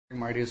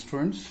My dear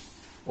students,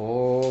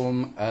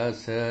 Om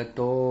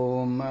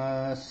Asato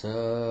Ma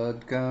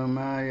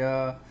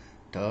Sadgamaya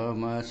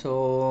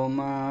Tamaso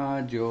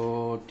Ma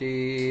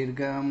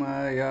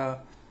Jyotirgamaya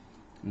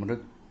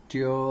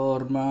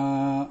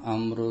Mrityorma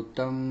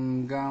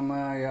Amrutam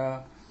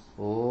Gamaya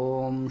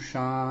Om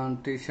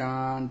Shanti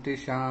Shanti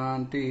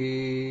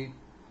Shanti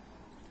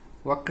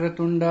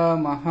Vakratunda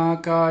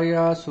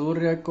Mahakaya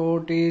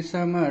Suryakoti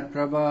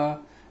Samarprabha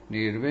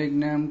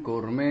Nirvignam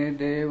Kurme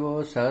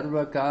Devo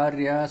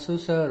Sarvakaryasu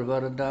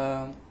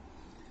Sarvarda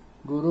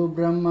Guru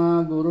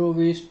Brahma Guru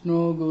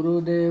Vishnu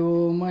Guru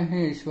Devo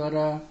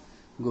Maheshwara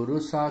Guru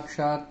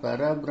Sakshat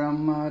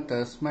Parabrahma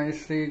Tasmai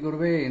Shri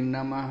Guruve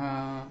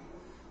Namaha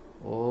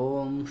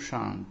Om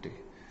Shanti.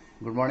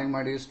 Good morning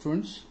my dear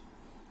students.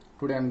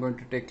 Today I am going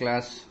to take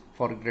class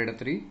for grade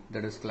 3,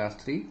 that is class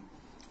 3,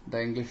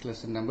 the English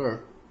lesson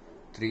number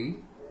 3,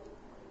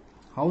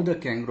 How the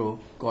Kangaroo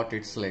Got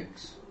Its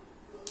Legs.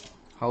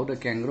 How the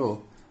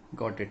kangaroo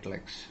got its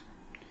legs.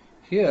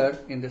 Here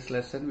in this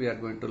lesson we are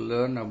going to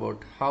learn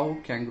about how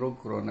kangaroo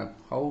grown up,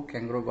 how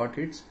kangaroo got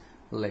its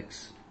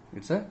legs.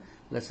 It's a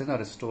lesson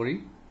or a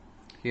story.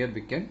 Here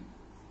we can,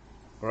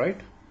 right?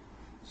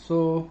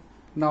 So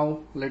now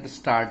let us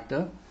start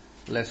the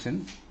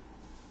lesson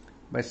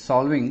by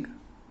solving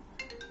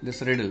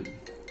this riddle.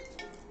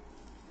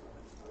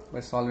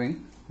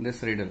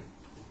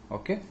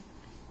 Okay.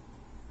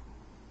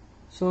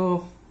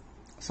 So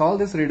solve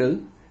this riddle.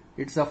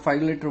 It's a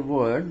 5-letter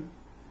word.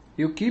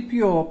 You keep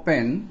your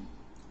pen,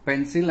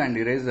 pencil and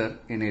eraser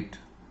in it.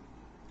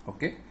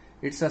 Okay.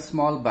 It's a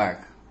small bag.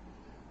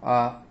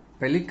 A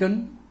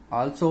pelican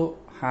also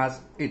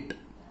has it.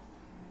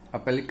 A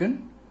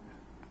pelican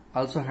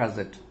also has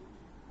it.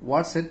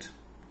 What's it?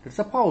 It's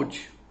a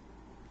pouch.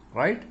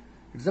 Right?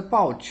 It's a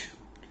pouch.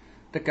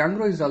 The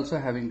kangaroo is also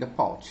having the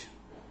pouch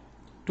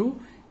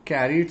to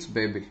carry its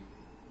baby.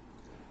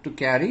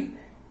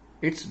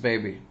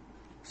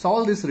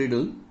 Solve this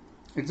riddle.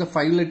 It's a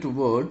 5-letter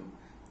word.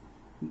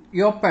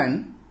 Your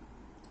pen,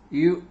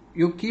 you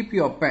keep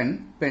your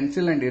pen,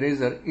 pencil and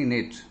eraser in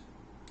it.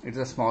 It's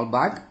a small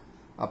bag.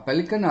 A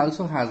pelican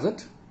also has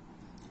it.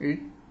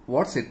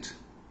 What's it?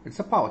 It's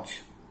a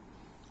pouch.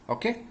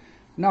 Okay.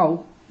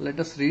 Now let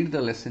us read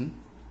the lesson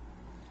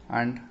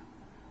and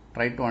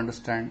try to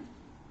understand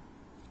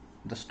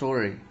the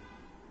story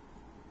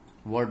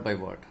word by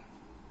word.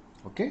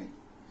 Okay.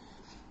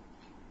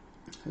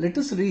 Let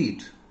us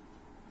read.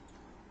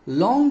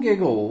 Long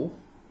ago,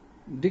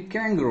 the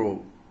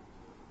kangaroo,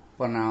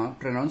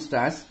 pronounced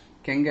as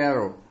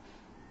kangaroo.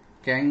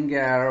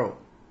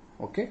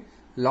 Okay.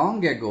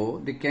 Long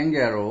ago, the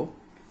kangaroo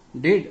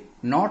did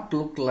not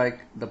look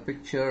like the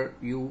picture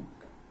in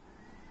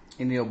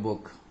your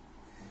book.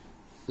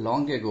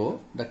 Long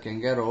ago, the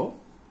kangaroo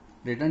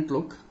didn't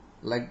look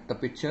like the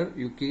picture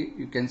you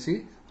can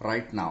see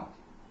right now.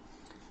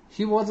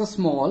 He was a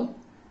small,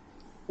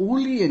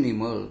 woolly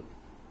animal.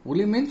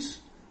 Woolly means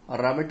a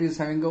rabbit is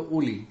having a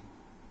woolly.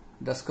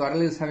 The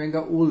squirrel is having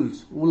a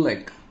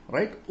wool-like,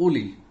 right?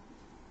 Woolly,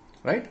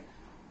 right?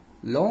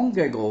 Long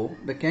ago,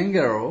 the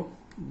kangaroo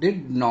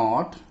did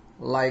not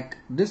like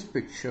this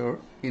picture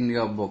in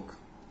your book.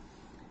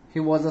 He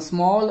was a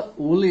small,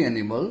 woolly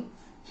animal.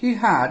 He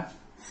had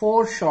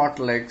 4 short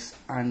legs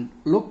and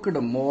looked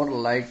more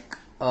like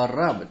a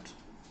rabbit.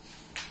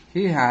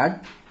 He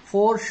had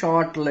 4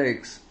 short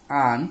legs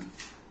and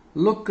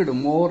looked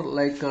more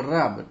like a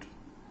rabbit.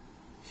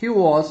 He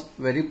was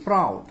very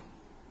proud.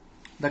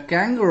 The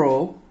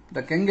kangaroo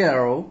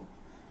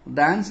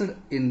danced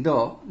in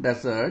the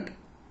desert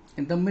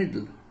in the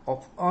middle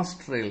of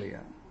Australia.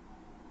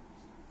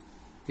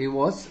 He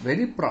was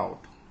very proud.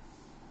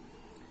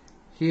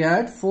 He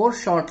had 4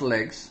 short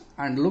legs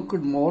and looked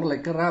more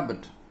like a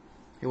rabbit.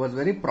 He was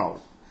very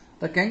proud.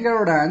 The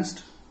kangaroo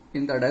danced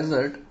in the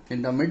desert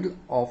in the middle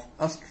of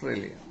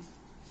Australia.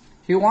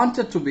 He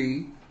wanted to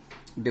be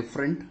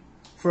different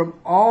from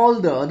all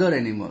the other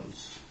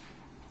animals.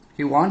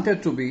 He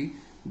wanted to be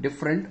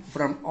different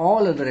from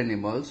all other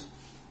animals.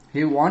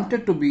 He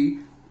wanted to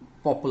be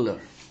popular.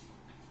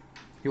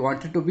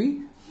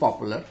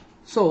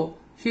 So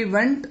he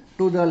went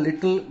to the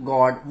Little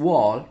God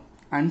Wal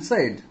and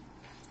said,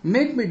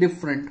 "Make me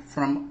different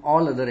from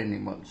all other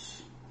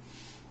animals."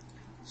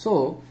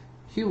 So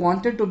he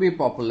wanted to be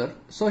popular.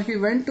 So he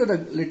went to the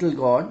Little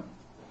God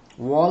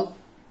Wal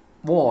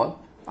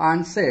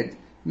and said,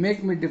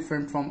 "Make me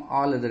different from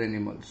all other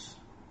animals."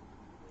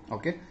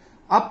 Okay.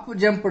 Up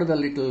jumped the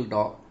little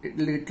god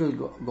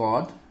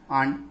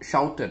and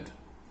shouted,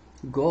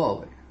 "Go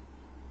away."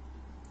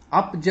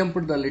 Up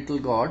jumped the little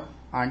god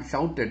and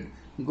shouted,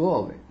 "Go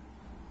away."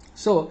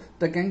 So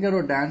the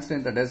kangaroo danced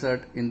in the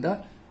desert in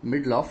the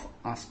middle of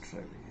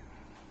Australia.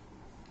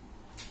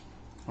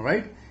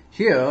 Alright.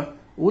 Here,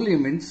 woolly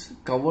means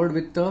covered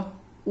with the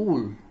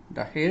wool.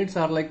 The hairs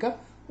are like a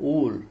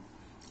wool.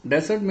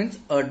 Desert means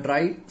a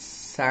dry,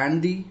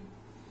 sandy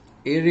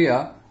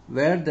area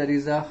where there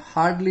is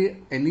hardly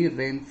any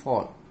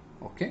rainfall.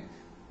 Okay.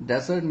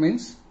 Desert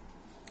means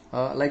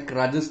like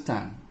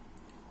Rajasthan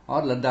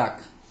or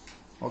Ladakh.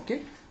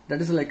 Okay.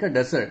 That is like a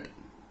desert.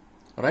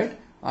 right?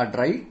 A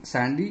dry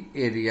sandy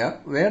area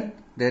where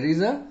there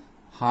is a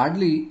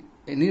hardly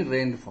any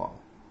rainfall.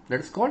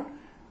 That is called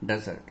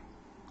desert.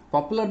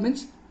 Popular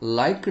means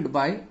liked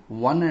by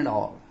one and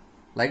all.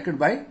 Liked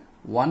by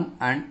one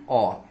and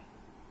all.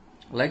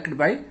 Liked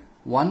by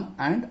one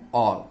and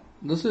all.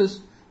 This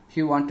is,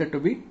 he wanted to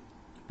be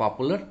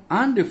popular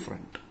and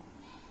different.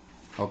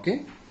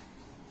 Okay?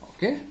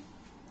 Okay?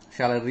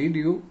 Shall I read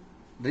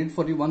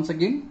for you once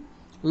again?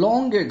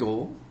 Long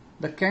ago,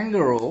 the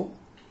kangaroo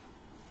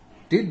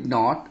did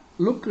not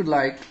look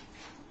like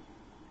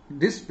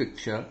this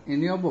picture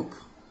in your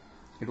book.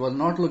 It was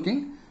not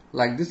looking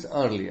like this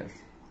earlier.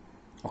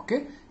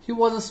 Okay? He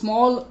was a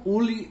small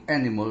woolly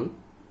animal.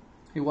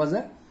 He was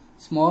a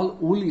small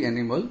woolly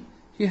animal.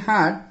 He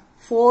had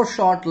 4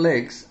 short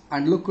legs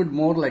and looked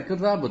more like a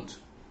rabbit.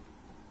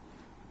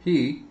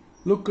 He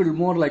looked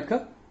more like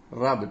a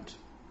rabbit.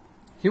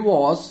 He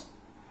was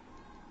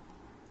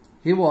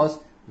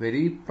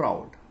very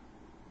proud.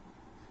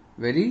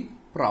 Very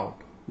proud.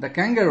 The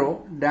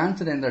kangaroo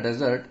danced in the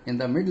desert in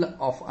the middle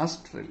of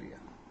Australia.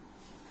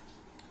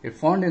 It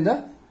found in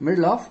the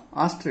middle of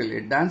Australia.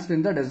 It danced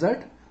in the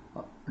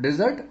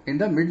desert in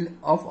the middle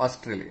of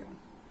Australia.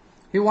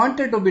 He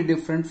wanted to be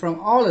different from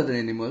all other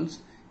animals.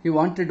 He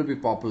wanted to be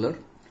popular.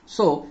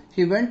 So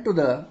he went to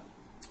the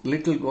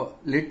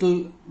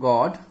Little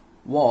God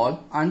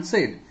Wal and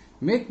said,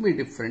 "Make me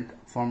different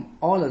from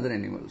all other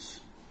animals."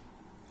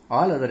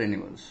 All other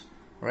animals,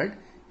 right?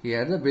 He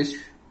had a wish.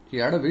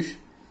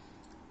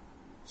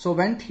 So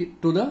went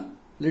to the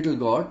Little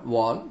God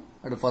Wal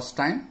at the first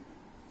time.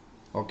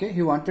 Okay,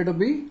 he wanted to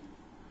be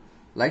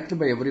liked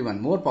by everyone,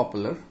 more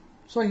popular.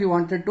 So he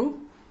went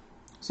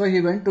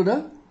to the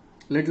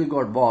Little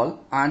God Wal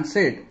and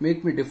said, "Make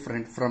me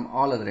different from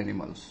all other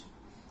animals."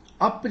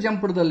 Up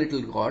jumped the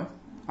little god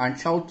and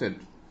shouted,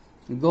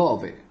 "Go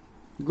away,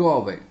 go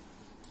away."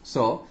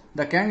 So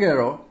the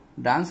kangaroo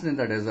danced in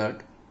the desert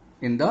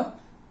in the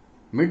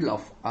middle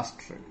of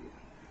Australia.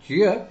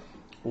 Here,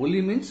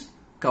 woolly means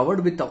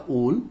covered with a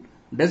wool.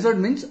 Desert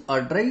means a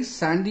dry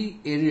sandy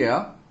area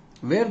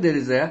where there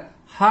is a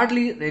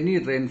hardly any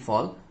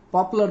rainfall.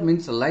 Popular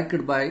means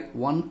liked by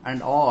one and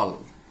all.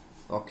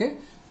 Okay,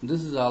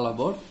 this is all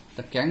about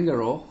the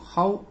kangaroo,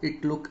 how it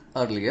looked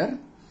earlier,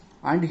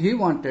 and he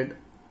wanted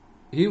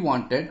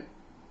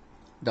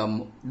the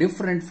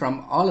different from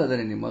all other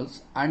animals,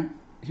 and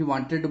he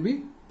wanted to be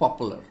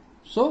popular.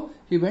 So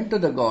he went to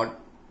the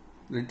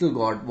Little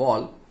God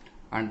Wal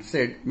and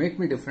said, "Make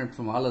me different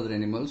from all other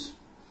animals."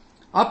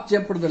 Up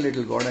jumped the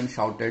little god and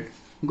shouted,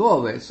 "Go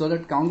away." So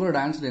that kangaroo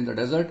danced in the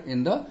desert in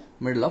the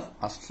middle of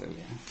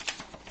Australia.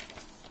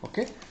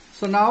 Okay,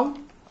 so now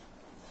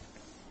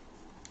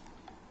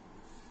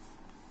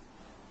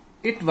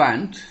he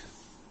went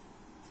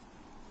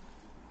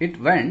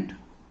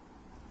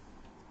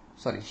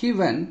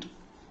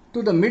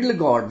to the middle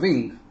god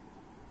wing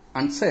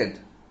and said,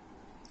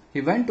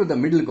 he went to the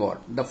middle god,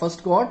 the first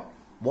god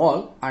Wal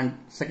and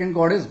second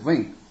god is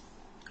wing.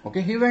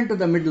 Okay, he went to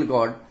the middle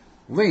god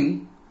wing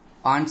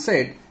and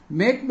said,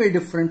 "Make me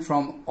different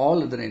from all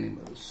other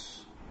animals."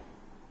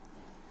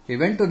 He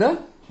went to the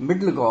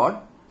middle god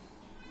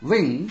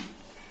wing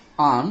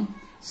and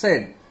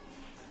said,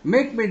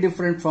 "Make me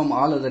different from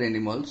all other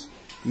animals,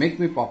 make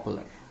me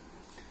popular."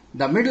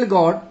 The middle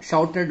god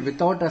shouted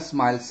without a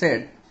smile,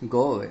 said,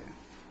 "Go away,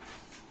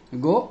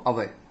 go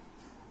away."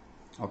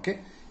 Okay,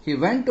 he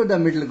went to the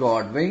middle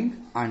god wing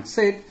and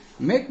said,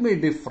 "Make me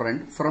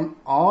different from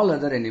all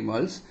other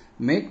animals,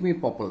 make me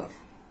popular."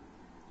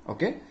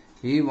 Okay,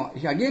 he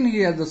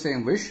has the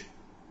same wish,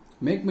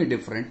 make me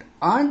different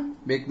and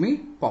make me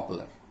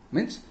popular,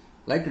 means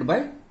liked by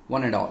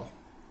one and all,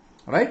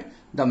 right?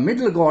 The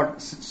middle god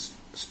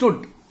stood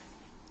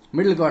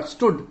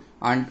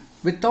and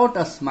without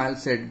a smile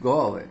said, "Go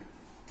away."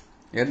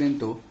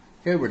 Erninthu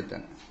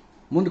ಹೇಳ್ಬಿಡ್ತಾನೆ,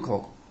 ಮುಂದಕ್ಕೆ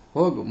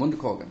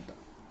ಹೋಗಂತ.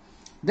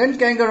 Then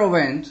kangaroo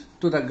went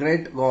to the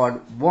great god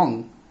Wang.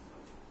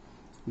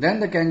 Then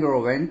the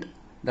kangaroo went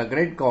the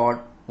great god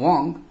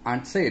Wang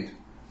and said,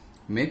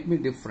 "Make me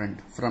different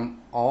from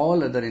all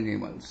other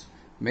animals,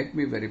 make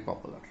me very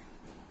popular."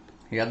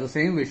 He had the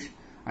same wish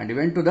and he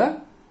went to the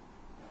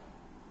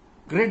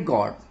great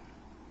god.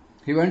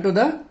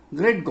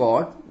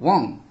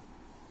 Wang.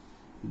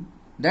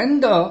 Then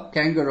the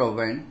kangaroo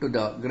went to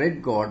the great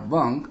god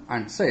Wang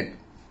and said,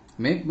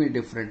 "Make me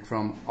different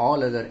from all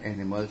other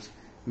animals,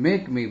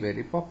 make me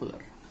very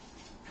popular."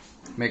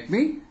 Make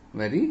me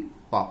very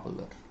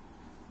popular.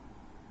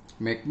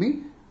 Make me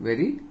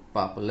very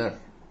popular.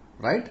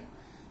 Right?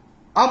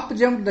 Up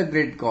jumped the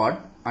great god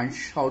and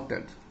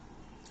shouted,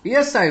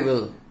 "Yes, I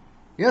will.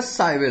 Yes,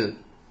 I will."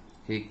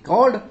 He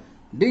called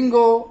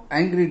Dingo,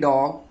 angry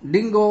dog,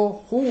 Dingo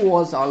who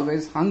was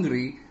always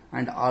hungry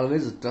and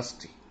always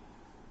thirsty.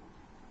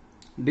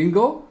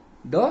 Dingo,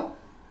 the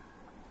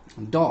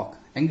dog,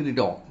 angry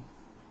dog.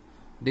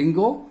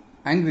 Dingo,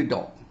 angry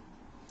dog.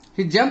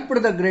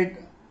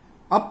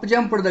 Up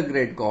jumped the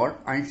great god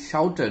and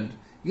shouted,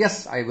 "Yes,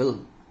 I will."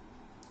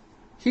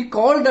 He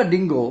called the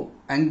Dingo,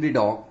 angry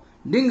dog,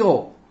 Dingo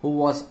who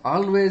was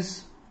always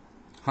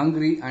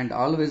hungry and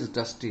always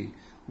thirsty.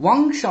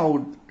 One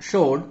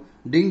showed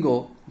Dingo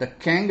the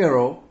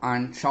kangaroo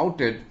and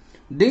shouted,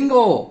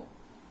 "Dingo,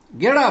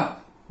 get up!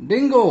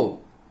 Dingo,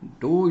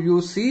 do you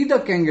see the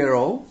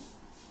kangaroo?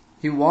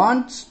 He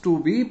wants to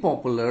be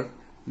popular.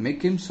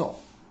 Make him so.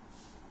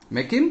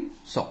 Make him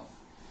so."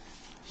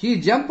 He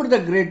jumped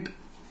the great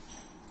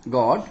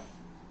god.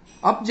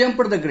 Up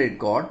jumped the great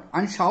god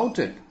and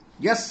shouted,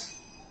 "Yes,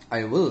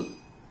 I will."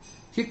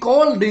 He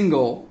called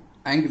Dingo,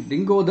 and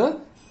Dingo the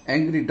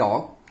angry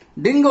dog,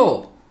 Dingo,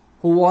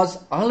 who was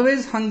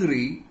always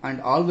hungry and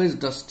always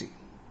dusty.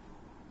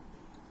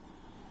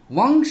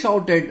 One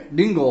shouted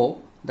Dingo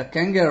the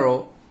kangaroo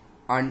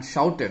and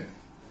shouted.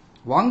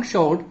 One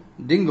shouted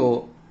Dingo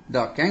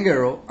the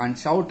kangaroo and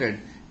shouted,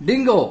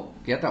 "Dingo,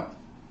 get up.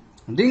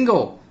 Dingo,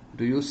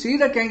 do you see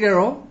the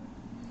kangaroo?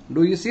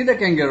 Do you see the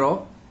kangaroo?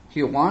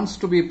 He wants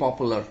to be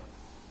popular.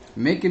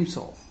 Make him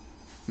so.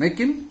 Make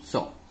him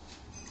so."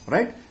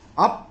 Right?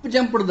 Up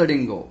jumped the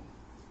dingo.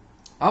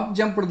 Up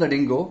jumped the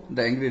dingo,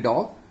 the angry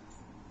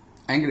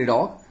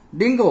dog,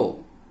 Dingo,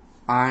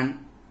 and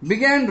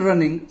began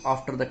running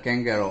after the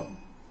kangaroo.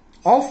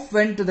 Off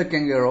went the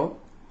kangaroo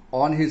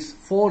on his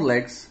four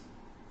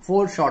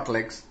short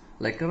legs,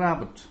 like a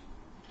rabbit.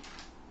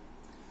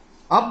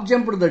 Up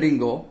jumped the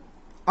dingo,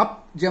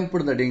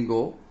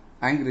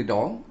 angry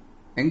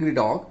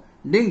dog,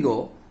 Dingo,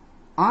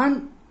 and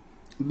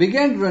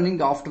began running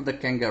after the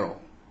kangaroo.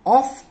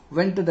 Off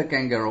went the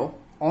kangaroo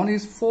on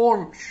his four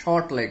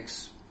short legs,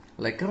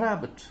 like a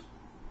rabbit.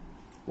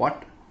 What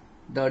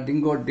the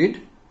dingo did?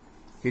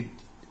 He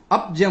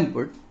up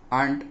jumped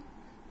and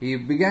he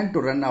began to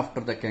run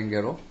after the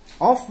kangaroo.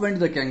 Off went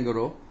the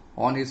kangaroo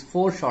on his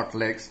four short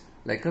legs,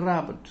 like a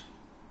rabbit.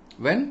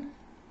 When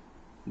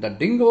the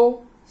dingo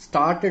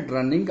started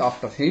running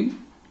after him,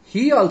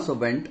 he also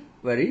went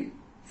very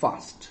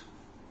fast,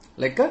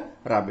 like a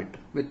rabbit,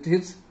 with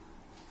his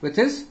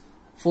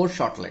four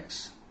short legs.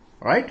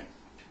 Right?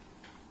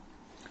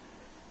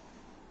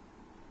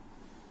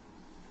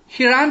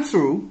 He ran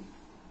through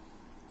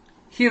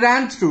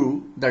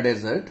the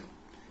desert.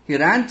 He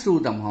ran through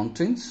the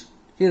mountains.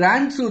 He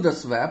ran through the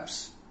swamps.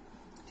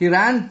 He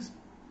ran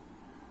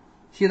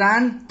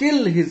till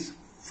his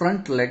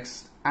front legs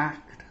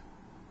ached.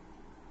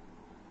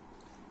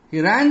 He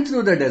ran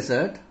through the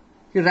desert.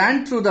 He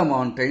ran through the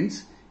mountains.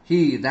 He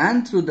ran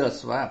through the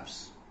swamps.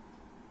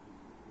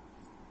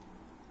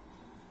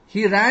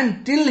 He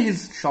ran till his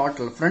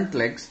front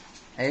legs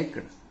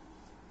ached.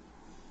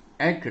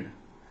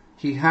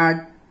 He had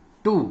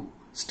two.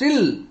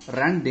 Still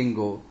ran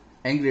Dingo,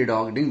 angry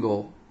dog Dingo.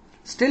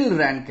 Still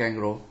ran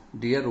kangaroo,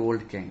 dear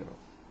old kangaroo.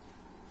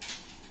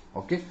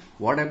 Okay,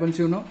 what happens,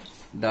 you know?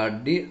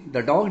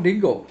 The dog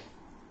Dingo,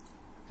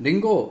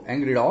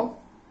 angry dog,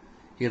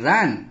 he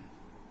ran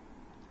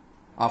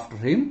after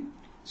him.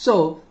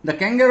 So the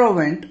kangaroo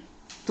went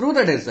through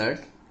the desert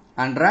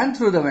and ran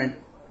through the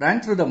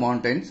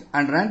mountains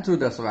and ran through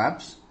the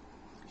swamps.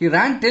 He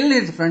ran till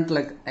his front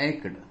leg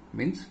ached,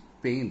 means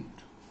pained.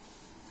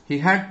 He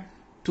had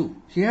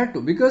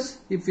to, because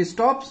if he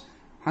stops,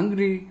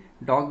 hungry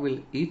dog will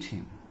eat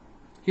him.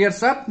 Here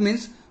swamp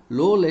means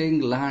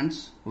low-lying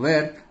lands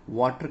where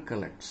water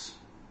collects.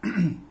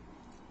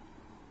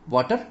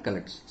 Water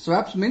collects.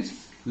 Swamps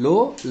means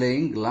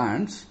low-lying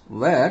lands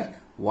where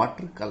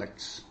water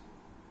collects.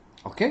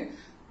 Okay?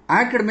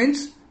 Ached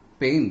means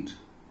pained.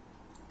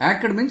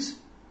 Ached means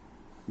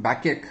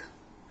backache.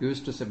 You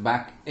used to say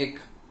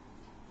backache.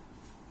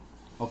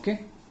 Okay?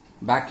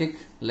 Backache,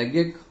 leg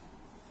ache.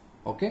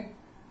 Okay?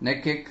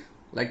 Neck ache,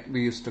 like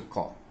we used to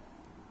call.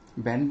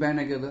 Ban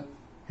agada,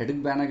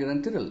 headache ban agada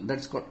antiralla.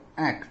 That's called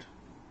ached.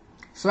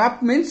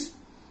 Swamp means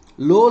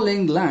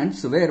low-lying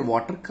lands where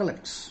water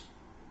collects.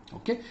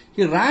 Okay?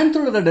 He ran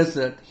through the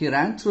desert. He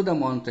ran through the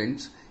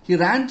mountains. He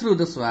ran through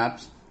the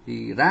swamps.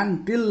 He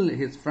ran till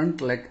his front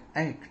leg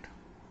ached.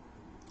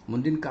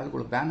 ಮುಂದಿನ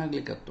ಕಾಲುಗಳು ban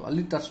ಆಗ್ಲಿಕ್ಕತ್ತು,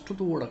 ಅಲ್ಲಿ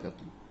ತಷ್ಟು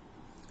ಓಡಕತ್ತು.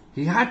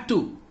 He had to.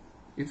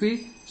 If he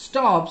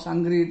stops,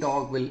 angry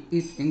dog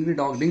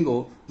Dingo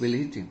will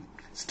eat him.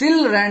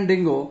 Still ran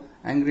Dingo,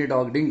 angry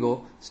dog Dingo.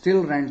 Still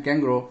ran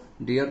kangaroo,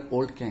 dear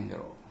old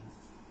kangaroo.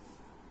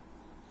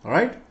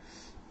 Alright?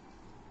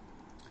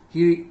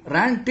 He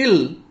ran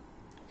till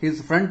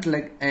his front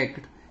leg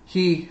ached.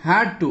 He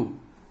had to.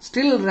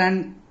 Still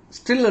ran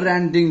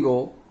Dingo,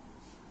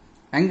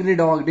 angry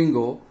dog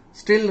Dingo.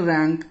 Still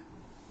ran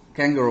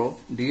kangaroo,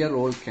 dear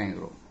old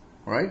kangaroo.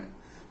 Right?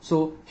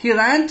 So he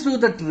ran through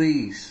the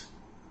trees.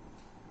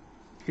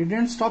 He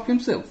didn't stop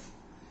himself.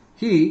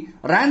 He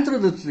ran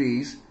through the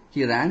trees.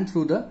 He ran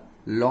through the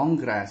long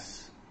grass.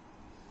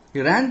 He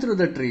ran through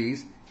the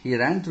trees. He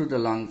ran through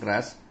the long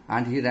grass,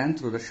 and he ran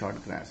through the short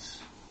grass.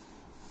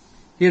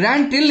 He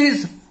ran till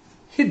his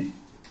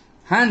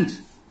hand,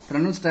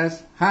 pronounced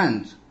as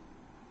hand.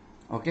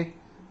 Okay?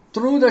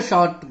 Through the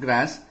short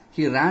grass,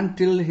 he ran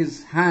till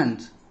his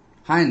hind.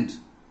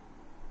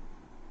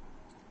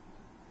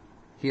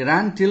 He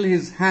ran till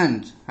his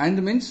hand.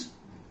 Hind means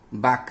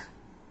back.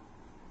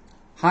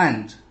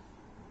 Hind.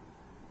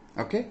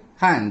 Okay?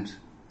 Hind.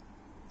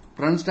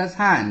 Pronounced as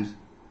hand.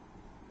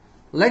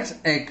 Legs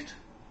ached.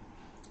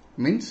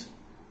 Means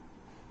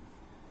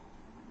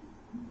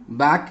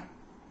back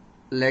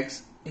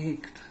legs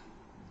ached.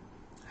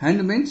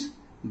 Hind means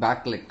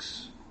back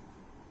legs.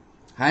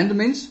 Hind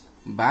means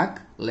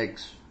back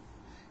legs.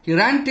 He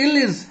ran till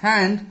his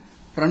hand,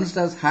 pronounced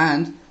as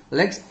hand,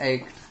 legs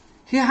ached.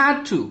 He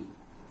had to.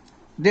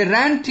 They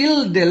ran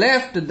till they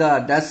left the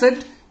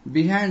desert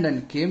behind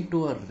and came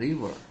to a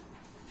river.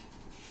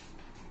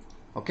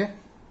 Okay?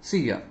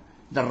 See here.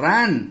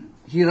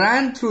 He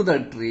ran through the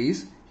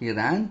trees. He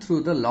ran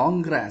through the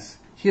long grass.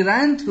 He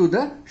ran through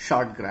the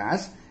short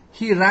grass.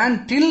 He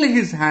ran till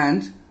his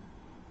hand,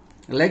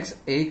 legs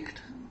ached.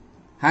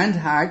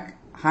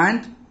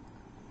 Hand,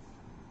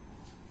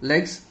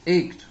 legs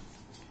ached.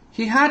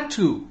 He had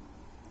to.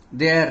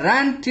 They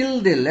ran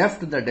till they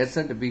left the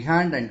desert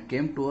behind and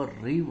came to a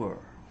river.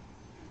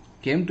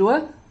 Came to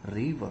a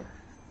river.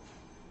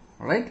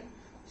 Right?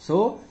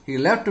 So, he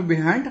left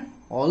behind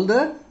all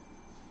the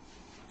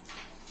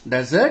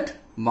desert,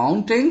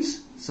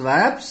 mountains,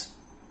 swamps,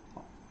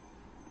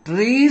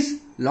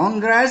 trees, long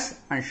grass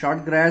and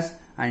short grass,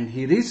 and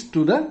he reached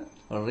to the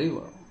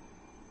river.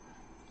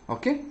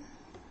 Okay?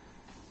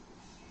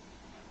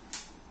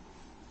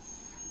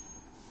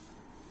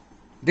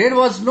 There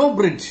was no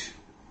bridge.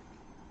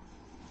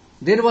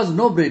 There was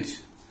no bridge.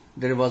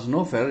 There was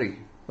no ferry.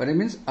 Ferry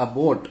means a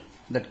boat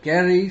that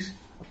carries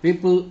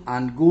people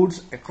and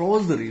goods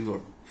across the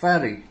river.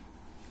 Ferry.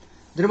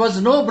 There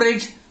was no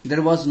bridge.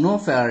 There was no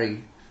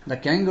ferry. The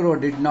kangaroo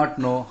did not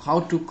know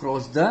how to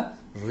cross the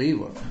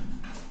river.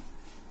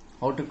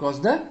 How to cross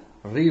the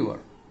river.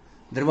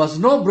 There was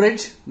no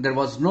bridge. There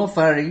was no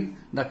ferry.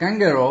 The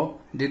kangaroo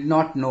did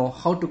not know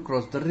how to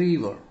cross the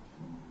river.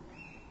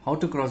 How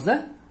to cross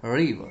the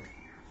river.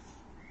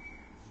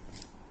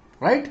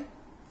 Right?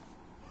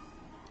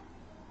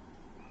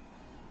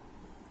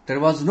 There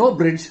was no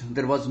bridge,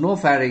 there was no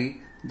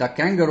ferry. The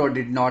kangaroo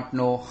did not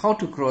know how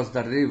to cross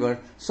the river,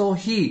 so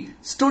he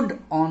stood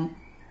on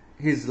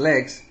his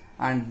legs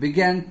and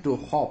began to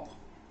hop.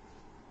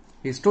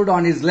 He stood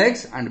on his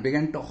legs and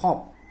began to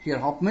hop. Here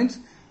hop means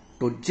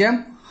to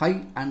jump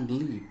high and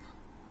leap.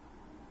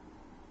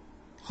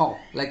 Hop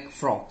like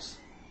frogs.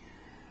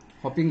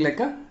 Hopping like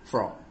a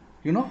frog.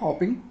 You know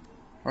hopping,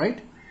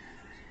 right?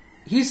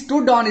 He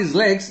stood on his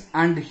legs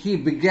and he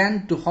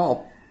began to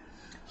hop.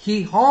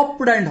 He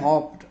hopped and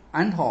hopped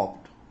and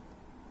hopped.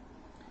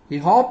 He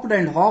hopped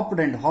and hopped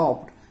and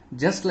hopped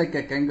just like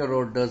a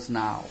kangaroo does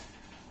now.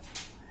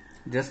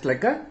 Just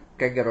like a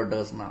kangaroo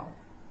does now.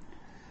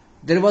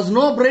 There was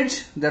no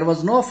bridge, there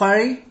was no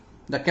ferry.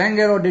 The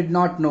kangaroo did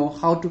not know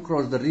how to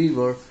cross the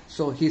river,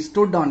 so he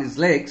stood on his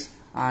legs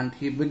and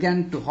he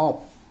began to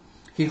hop.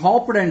 He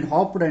hopped and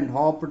hopped and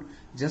hopped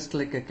just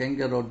like a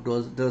kangaroo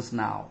does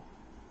now.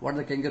 What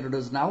the kangaroo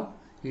does now?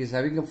 He is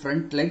having a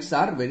front legs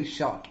are very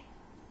short.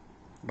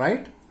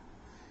 Right?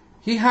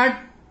 He had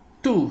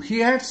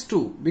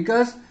two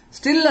because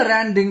still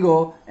ran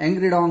dingo,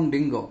 angry dog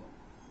dingo.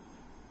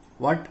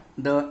 What?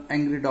 The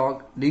angry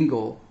dog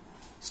dingo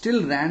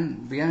still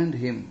ran behind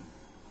him.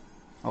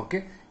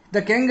 Okay?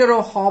 The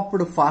kangaroo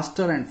hopped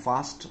faster and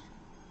faster.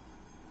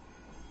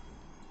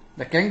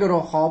 The kangaroo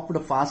hopped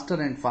faster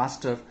and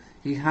faster.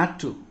 He had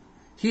to.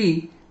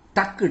 He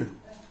tucked,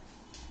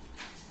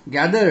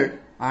 gathered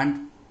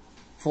and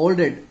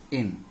folded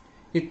in.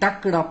 He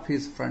tucked up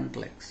his front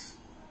legs.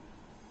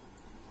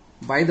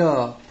 By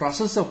the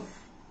process of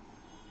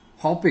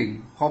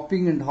hopping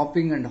and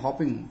hopping and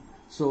hopping,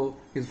 so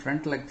his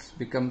front legs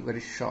become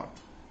very short.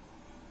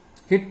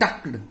 He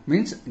tucked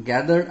means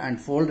gathered and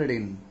folded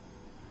in.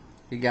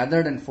 He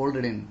gathered and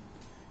folded in.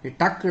 He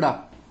tucked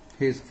up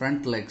his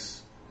front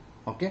legs.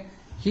 Okay.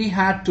 He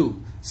had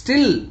to.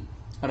 Still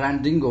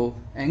ran dingo,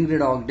 angry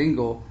dog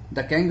dingo.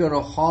 The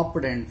kangaroo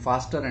hopped and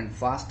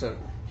faster.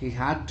 He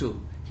had to.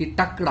 He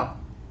tucked up.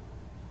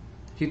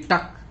 He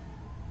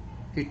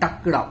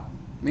tucked up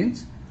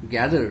means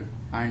gathered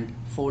and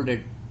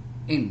folded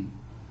in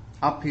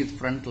up his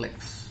front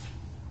legs.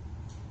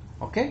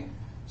 Okay.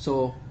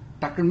 So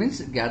tucked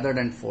means gathered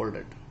and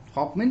folded.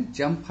 Hop means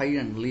jump high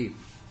and leap.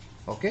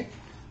 Okay.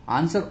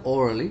 Answer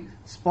orally.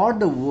 Spot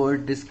the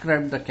word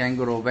describe the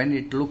kangaroo when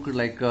it looked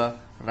like a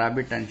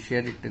rabbit and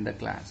share it in the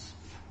class.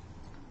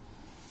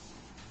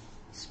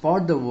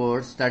 Spot the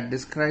words that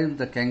describe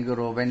the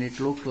kangaroo when it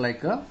looked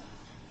like a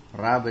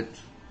rabbit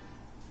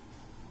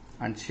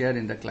and share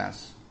in the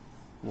class.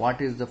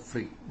 What is the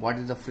free? What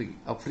is the free?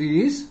 A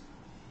free is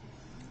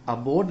a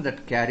boat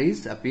that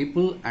carries a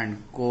people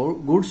and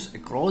goods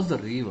across the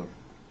river.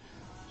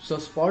 So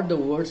spot the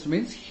words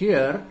means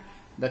here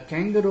the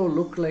kangaroo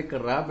looked like a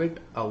rabbit,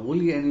 a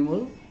woolly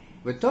animal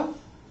with a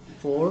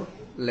 4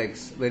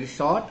 legs, very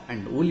short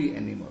and woolly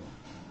animal.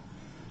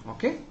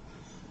 Okay?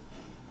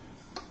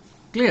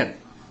 Clear?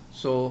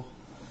 So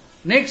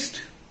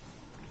next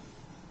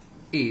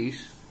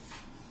is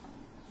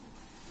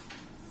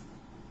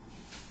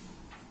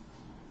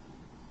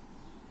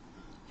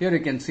here you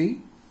can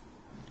see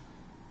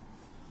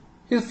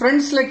his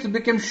front legs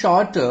became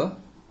shorter.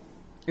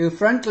 His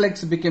front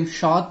legs became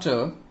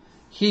shorter.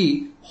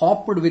 He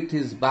hopped with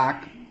his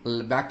back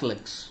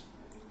legs.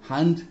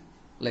 Hind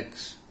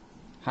legs.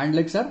 Hind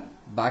legs are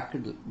back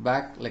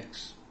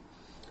legs.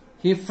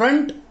 His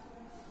front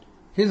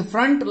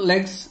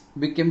legs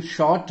became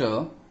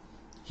shorter.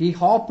 He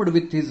hopped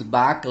with his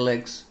back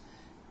legs.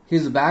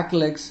 His back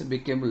legs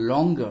became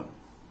longer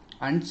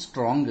and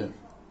stronger.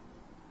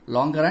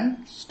 Longer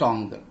and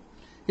stronger.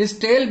 His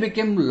tail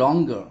became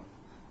longer,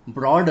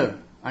 broader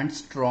and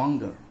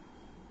stronger.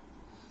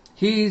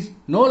 He is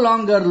no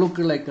longer looked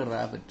like a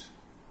rabbit.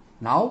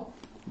 Now,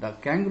 the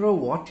kangaroo,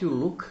 what you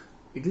look,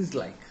 it is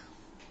like.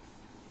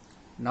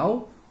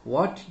 Now,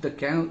 what the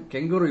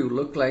kangaroo you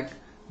look like,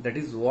 that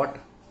is what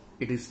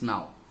it is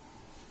now.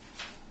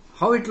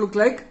 How it looked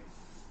like?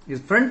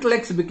 His front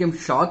legs became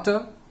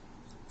shorter.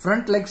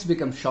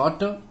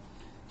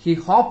 He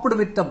hopped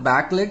with the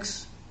back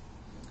legs.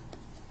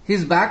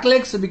 His back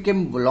legs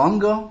became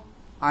longer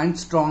and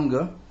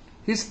stronger.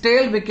 His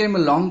tail became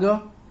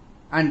longer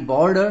and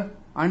broader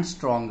and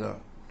stronger.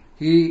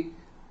 He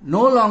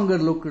no longer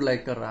looked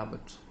like a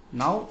rabbit.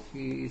 Now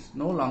he is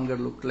no longer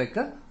looked like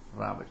a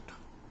rabbit.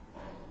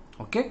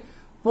 Okay.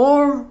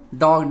 Poor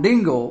dog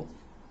Dingo,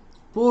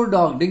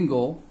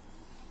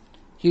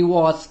 he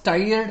was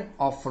tired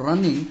of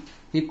running.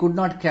 He could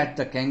not catch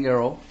the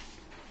kangaroo.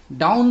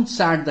 Down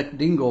sat the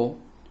dingo.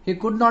 He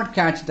could not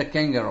catch the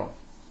kangaroo.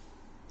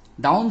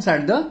 Down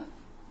sat the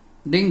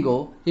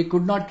dingo. He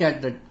could not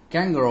catch the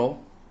kangaroo.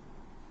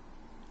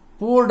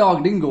 Poor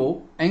dog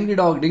Dingo, angry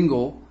dog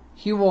Dingo,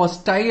 he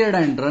was tired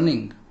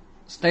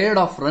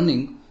of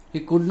running. He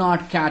could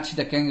not catch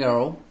the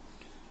kangaroo.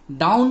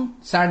 Down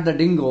sat the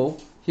dingo.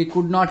 He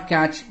could not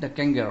catch the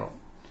kangaroo.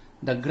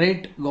 The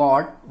great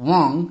god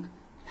Wang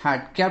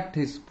had kept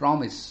his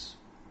promise.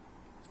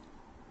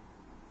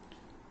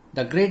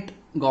 The great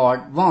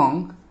god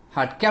Wang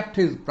had kept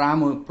his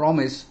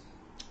promise.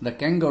 The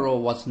kangaroo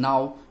was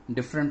now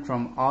different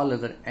from all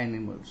other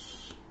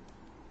animals.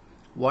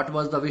 What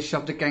was the wish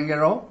of the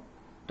kangaroo?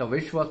 The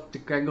wish of the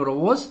kangaroo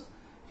was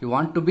he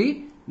wanted to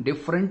be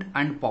different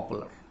and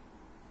popular.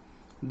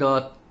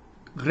 The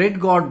great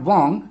god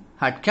Wang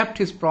had kept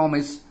his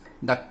promise.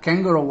 The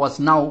kangaroo was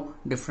now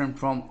different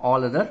from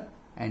all other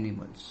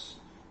animals.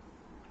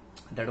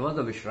 That was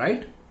the wish,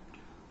 right?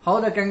 How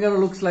the kangaroo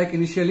looks like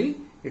initially?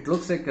 It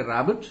looks like a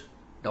rabbit,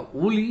 the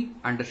woolly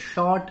and a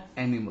short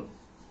animal.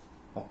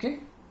 Okay?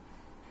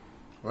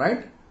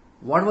 Right?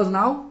 What was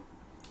now?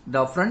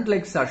 The front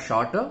legs are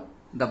shorter,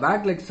 the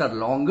back legs are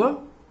longer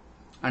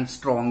and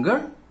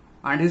stronger,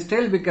 and his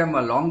tail became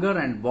a longer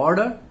and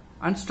broader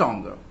and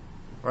stronger.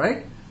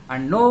 Right?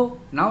 And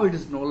now it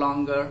is no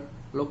longer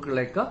look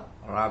like a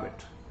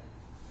rabbit.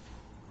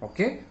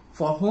 Okay?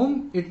 For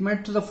whom it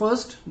met the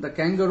first? The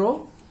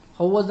kangaroo.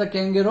 How was the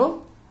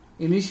kangaroo?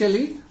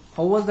 Initially,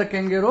 how was the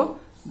kangaroo?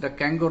 The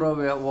kangaroo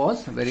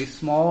was a very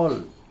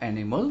small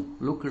animal,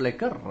 looked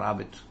like a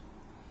rabbit.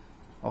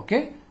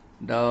 Okay?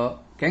 The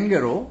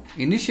kangaroo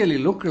initially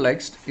looked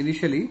like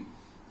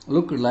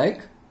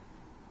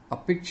a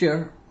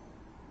picture.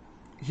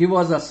 He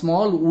was a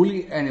small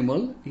woolly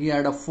animal. He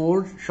had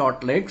 4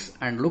 short legs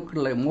and looked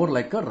more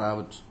like a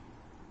rabbit.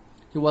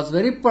 He was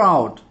very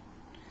proud.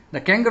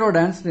 The kangaroo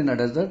danced in a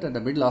desert at the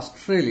middle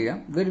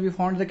Australia. Where we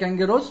found the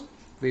kangaroos?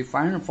 We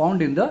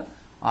found in the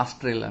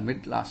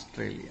middle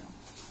Australia.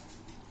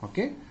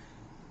 Okay.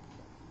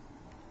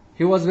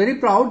 He was very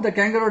proud. The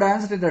kangaroo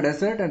danced in the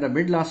desert at the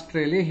middle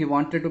Australia. He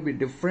wanted to be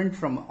different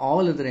from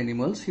all other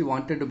animals. He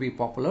wanted to be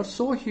popular.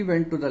 So he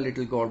went to the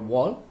Little God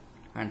Wal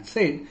and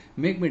said,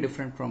 make me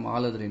different from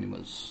all other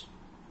animals.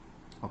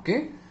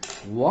 Okay.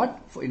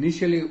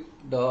 Initially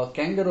the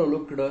kangaroo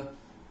looked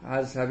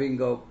as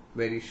having a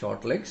very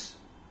short legs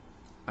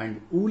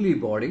and woolly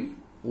body,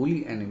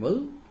 woolly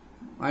animal,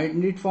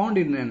 and it found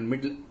in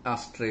middle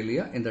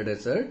Australia in the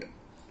desert.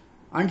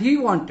 And he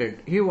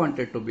wanted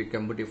to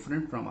become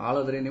different from all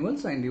other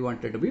animals, and he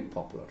wanted to be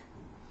popular.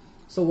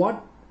 So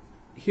what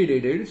he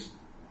did is,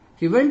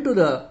 he went to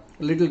the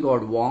Little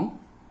God Wal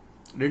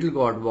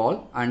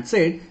and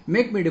said,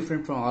 make me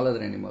different from all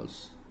other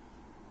animals.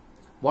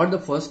 What the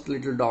first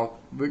little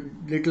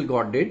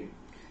god did?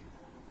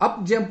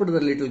 Up jumped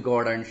the little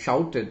god and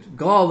shouted,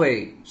 go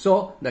away.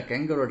 So the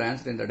kangaroo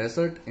danced in the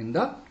desert in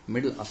the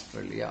middle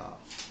Australia.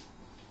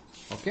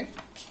 Okay.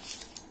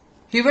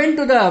 He went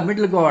to the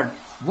middle god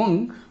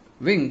Wing.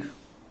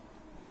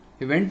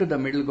 He went to the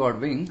middle god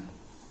Wing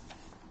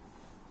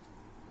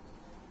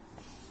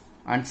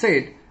and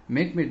said,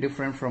 make me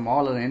different from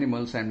all other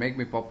animals and make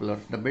me popular.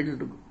 The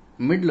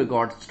middle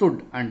god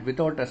stood and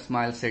without a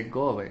smile said,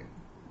 go away.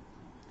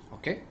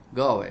 Okay,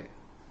 go away.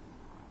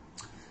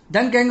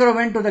 Then kangaroo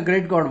went to the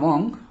great god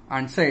Wang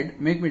and said,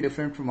 make me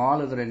different from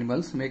all other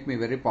animals, make me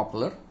very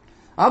popular.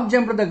 Up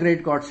jumped the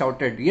great god,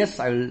 shouted, yes,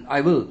 I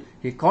will.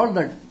 He called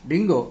the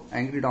dingo,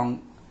 angry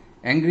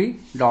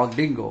dog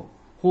Dingo,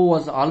 who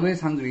was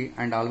always hungry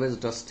and always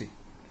dusty.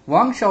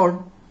 Wang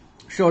showed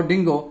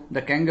Dingo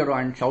the kangaroo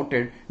and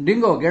shouted,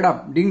 Dingo, get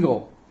up,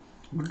 Dingo.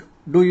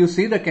 Do you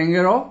see the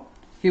kangaroo?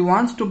 He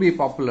wants to be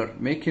popular,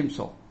 make him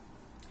so.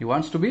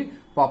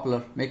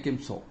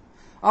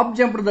 Up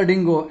jumped the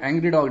dingo,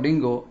 angry dog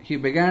Dingo. He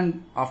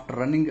began after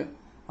running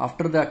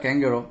after the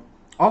kangaroo.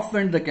 Off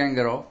went the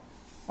kangaroo.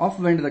 Off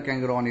went the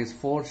kangaroo on his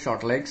 4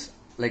 short legs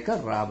like a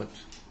rabbit.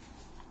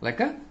 Like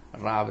a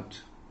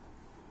rabbit.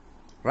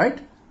 Right?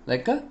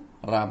 Like a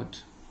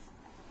rabbit.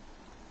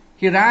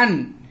 He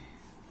ran.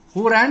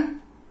 Who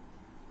ran?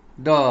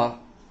 The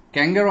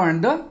kangaroo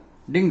and the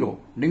dingo.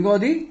 Dingo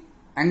the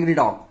angry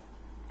dog.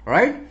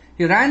 Right?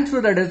 He ran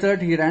through the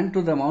desert, he ran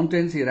through the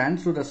mountains, he ran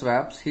through the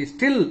swamps. His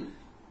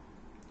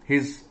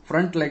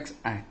front legs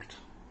ached.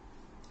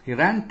 He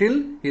ran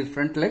till his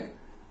front leg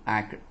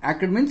ached.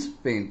 Ached means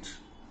pained.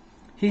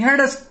 He had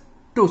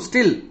to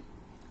still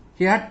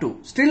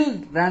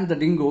ran the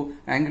dingo,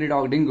 angry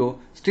dog dingo,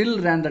 still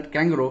ran that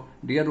kangaroo,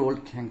 dear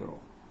old kangaroo.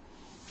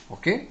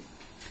 Okay?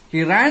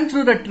 He ran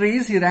through the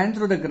trees, he ran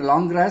through the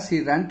long grass,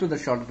 he ran through the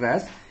short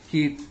grass.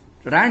 He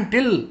ran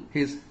till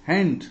his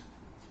hind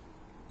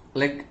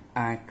leg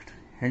ached.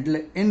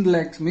 Hind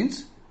legs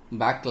means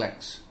back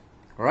legs.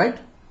 Right?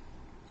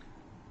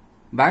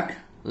 Back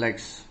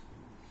legs.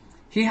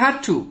 He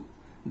had to.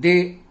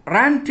 They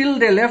ran till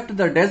they left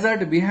the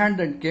desert behind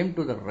and came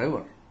to the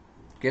river.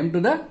 Came to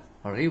the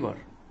river.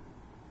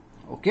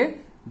 Okay?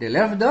 They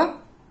left the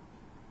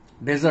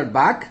desert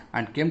back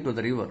and came to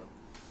the river.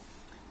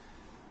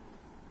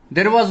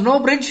 There was no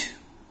bridge.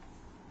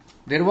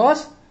 There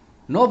was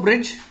no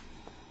bridge.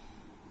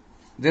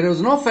 There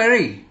was no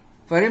ferry.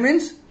 Ferry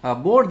means a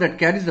boat that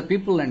carries the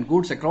people and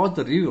goods across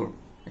the river.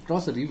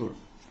 Across the river.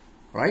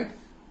 Right?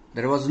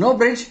 There was no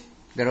bridge.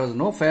 There was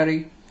no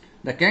ferry.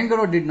 The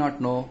kangaroo did not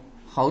know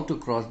how to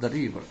cross the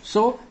river.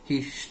 So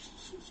he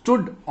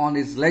stood on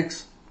his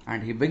legs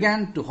and he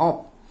began to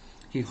hop.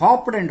 He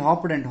hopped and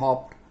hopped and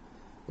hopped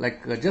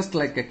just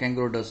like a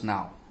kangaroo does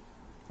now.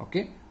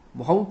 Okay?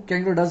 How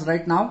kangaroo does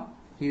right now?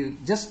 He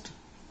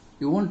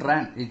won't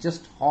run. He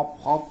just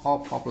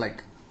hop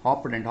like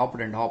hopped and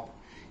hopped and hopped.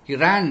 He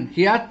ran.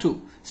 He had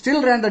to.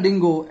 Still ran the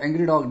dingo,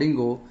 angry dog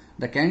dingo.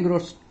 The kangaroo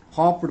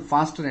hopped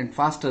faster and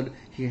faster.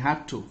 He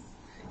had to.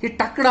 He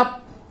tucked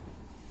up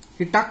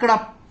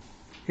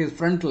his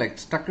front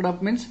legs. Tucked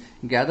up means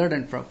gathered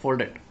and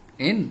folded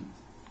in.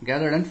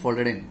 Gathered and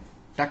folded in.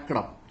 Tucked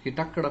up. He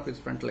tucked up his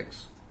front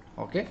legs.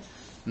 Okay.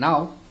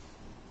 Now,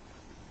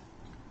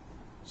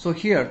 so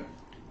here,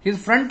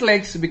 his front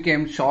legs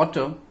became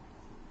shorter.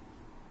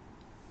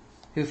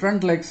 His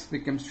front legs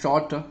became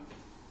shorter.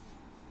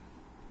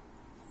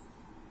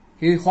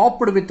 He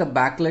hopped with the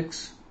back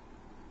legs.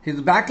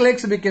 His back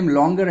legs became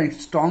longer and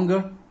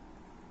stronger.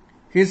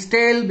 His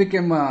tail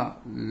became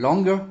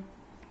longer,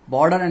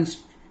 broader and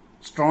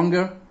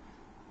stronger.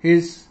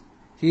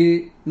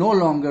 He no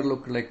longer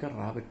looked like a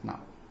rabbit now.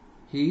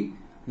 He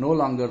no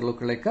longer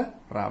looked like a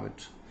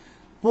rabbit.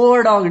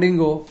 Poor dog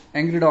dingo,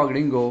 angry dog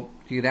dingo,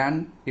 he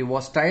ran. He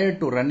was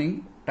tired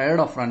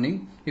of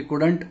running. He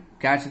couldn't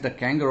catch the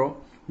kangaroo.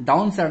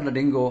 Down sat the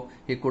dingo.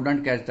 He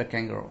couldn't catch the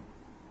kangaroo.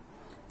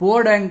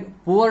 Poor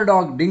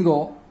dog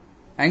dingo,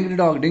 angry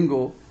dog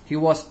dingo, he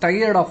was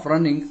tired of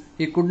running.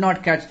 He could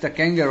not catch the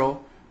kangaroo.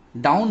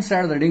 Down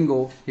sat the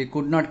dingo. He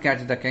could not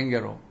catch the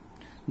kangaroo.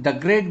 The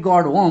great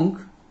God Wal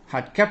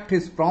had kept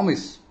his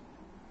promise.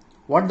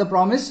 What the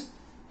promise?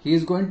 He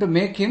is going to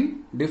make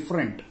him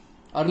different.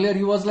 Earlier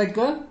he was like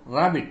a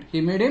rabbit. He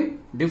made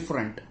him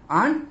different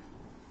and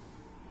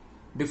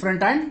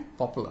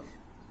popular.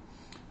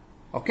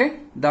 Okay?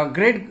 The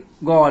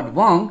great God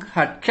Wal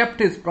had kept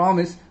his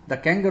promise. The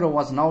kangaroo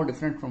was now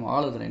different from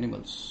all other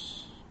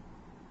animals.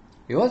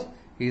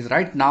 He is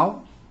right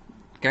now.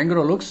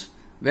 Kangaroo looks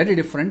very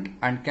different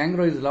and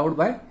kangaroo is loved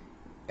by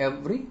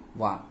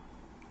everyone.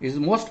 He is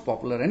the most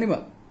popular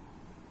animal.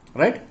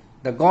 Right?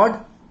 The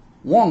God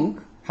Wal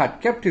had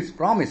kept his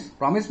promise.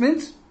 Promise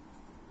means,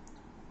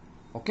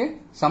 okay,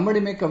 somebody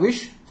make a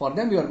wish for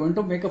them, you are going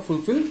to make a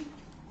fulfill.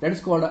 That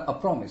is called a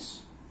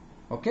promise.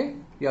 Okay?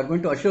 You are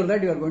going to assure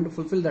that you are going to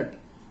fulfill that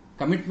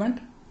commitment.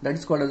 That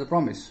is called as a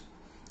promise.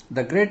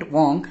 The great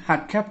Wal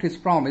had kept his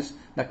promise.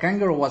 The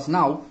kangaroo was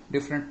now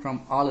different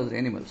from all other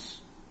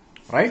animals.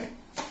 Right?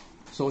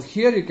 So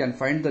here you can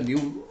find the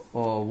new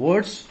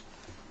words,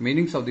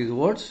 meanings of these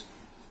words.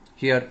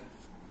 Here,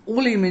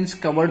 woolly means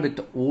covered with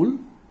wool.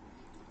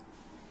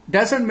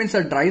 Desert means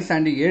a dry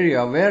sandy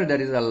area where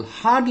there is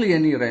hardly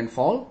any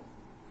rainfall.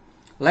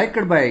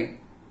 Liked by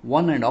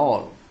one and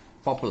all.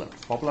 Popular.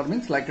 Popular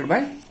means liked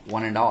by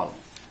one and all.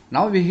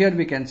 Now here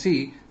we can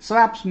see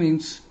swamps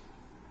means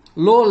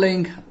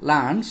low-lying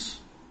lands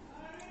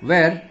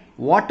where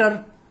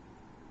water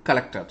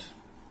collected.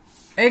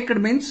 Ached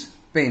means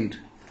pained.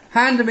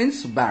 Hind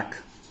means back.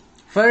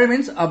 Ferry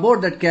means a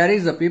boat that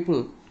carries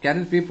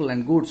people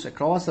and goods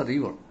across a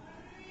river.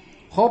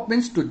 Hop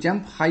means to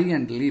jump high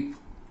and leap.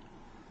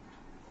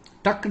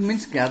 Tucked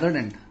means gathered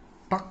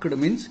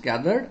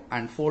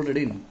and folded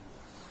in.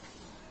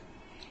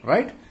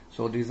 Right?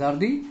 So these are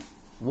the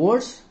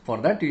words. For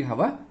that you have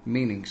a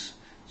meanings.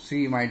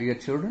 See, my dear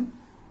children,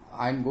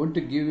 I am going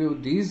to give you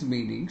these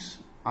meanings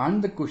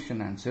and the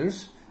question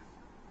answers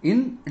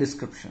in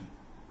description.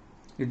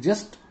 You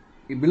just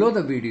below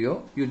the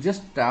video, you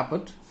just tap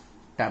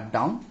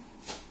down.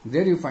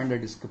 There you find a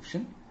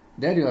description.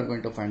 There you are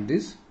going to find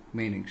these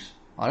meanings.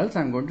 Or else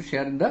I am going to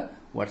share in the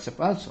WhatsApp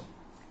also.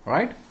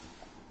 Right?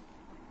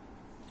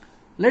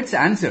 let's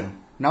answer.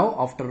 Now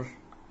after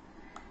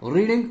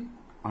reading,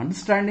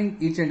 understanding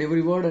each and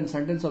every word and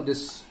sentence of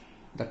this,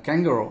 the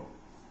kangaroo,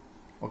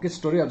 okay,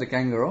 story of the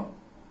kangaroo,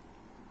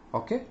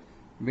 okay,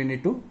 we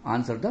need to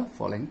answer the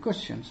following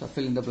questions. So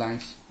fill in the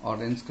blanks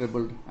or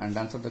inscribbled and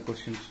answer the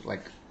questions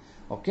like,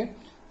 okay.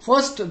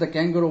 First, the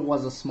kangaroo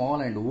was a small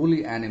and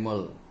woolly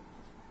animal.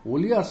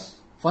 Woolly or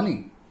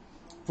funny?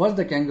 First,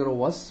 the kangaroo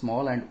was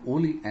small and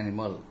woolly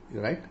animal.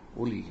 You write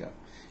woolly here.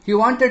 He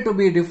wanted to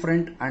be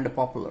different and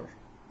popular.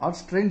 Or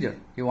stranger.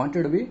 He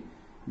wanted to be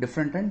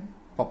different and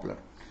popular.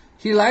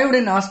 He lived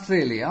in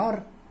Australia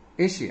or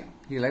Asia.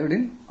 He lived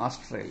in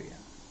Australia.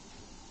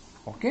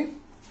 Okay.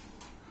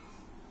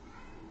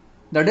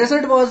 The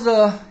desert was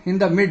in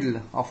the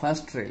middle of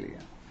Australia.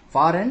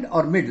 Far end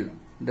or middle.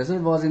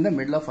 Desert was in the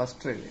middle of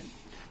Australia.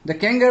 The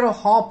kangaroo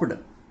hopped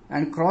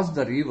and crossed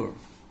the river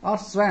or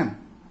swam.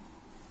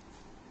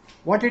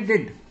 What it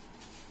did?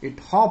 It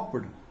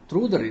hopped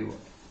through the river.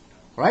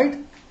 Right?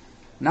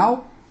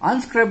 Now,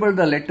 unscribble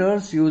the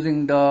letters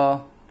using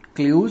the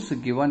clues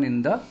given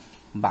in the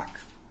back.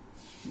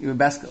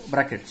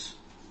 Brackets.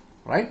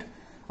 Right?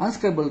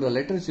 Unscribble the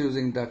letters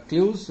using the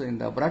clues in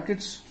the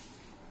brackets.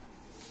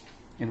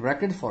 In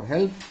brackets for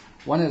help.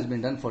 One has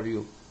been done for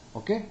you.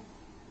 Okay?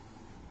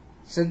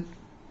 Said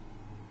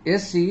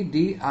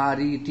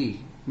SEDRET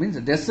means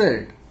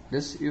desert.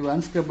 This you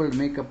unscribbled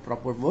make a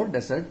proper word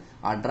desert.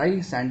 A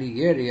dry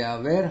sandy area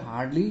where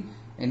hardly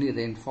any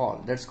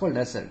rainfall. That's called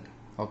desert.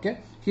 Okay.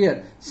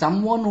 Here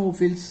someone who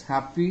feels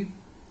happy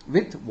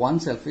with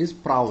oneself is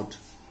proud.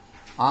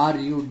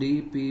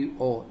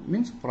 RUDPO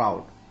means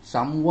proud.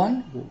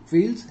 Someone who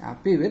feels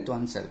happy with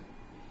oneself.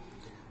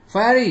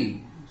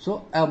 Ferry.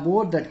 So a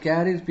boat that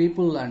carries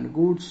people and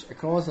goods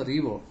across a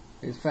river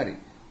is ferry.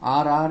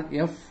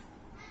 RRFYE.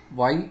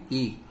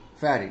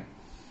 Ferry.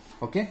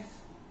 Okay.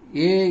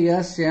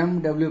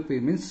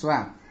 ASMWP means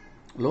swamp.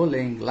 Low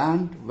lying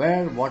land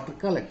where water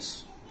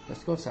collects.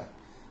 Let's go, sir.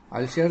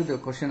 I'll share the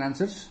question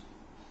answers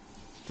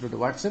through the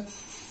WhatsApp.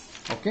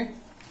 Okay.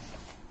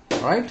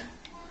 Right.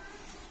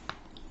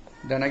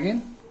 Then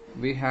again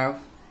we have,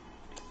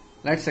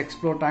 let's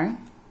explore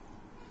time.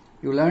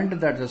 You learned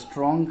that the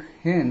strong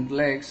hind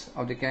legs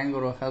of the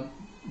kangaroo help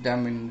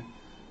them in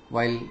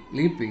while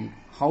leaping.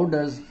 How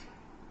does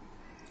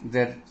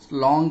their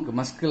long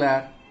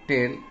muscular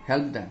tail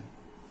help them?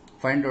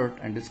 Find out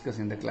and discuss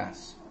in the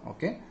class.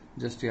 Okay.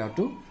 Just you have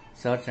to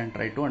search and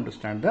try to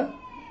understand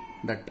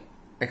that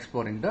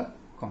exploring the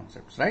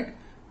concepts. Right.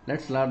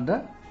 Let's learn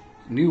the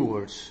new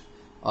words.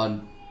 A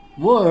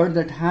word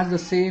that has the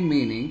same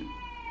meaning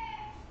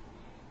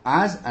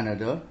as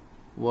another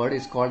word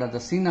is called as the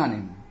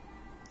synonym.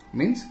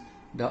 Means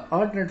the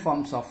alternate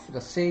forms of the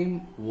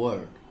same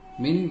word,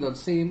 meaning the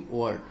same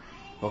word.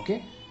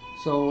 Okay.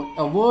 So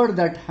a word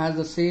that has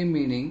the same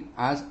meaning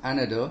as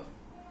another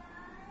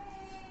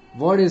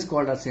word is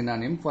called a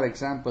synonym. For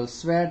example,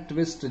 swear,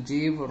 twist,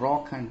 jive,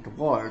 rock and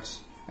waltz,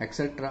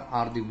 etc.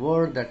 are the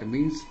word that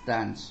means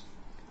dance.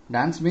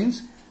 Dance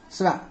means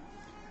swear,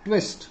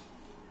 twist,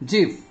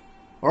 jive,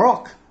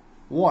 rock,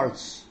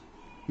 waltz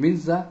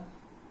means the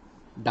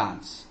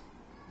dance.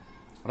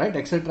 Right,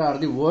 etc. are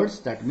the words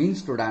that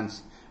means to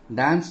dance.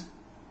 Dance,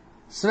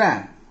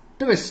 swan,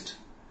 twist,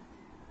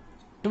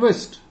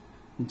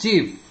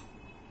 jive,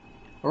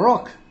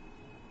 rock,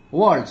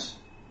 waltz,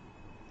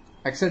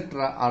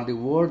 etc. are the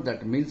word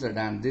that means the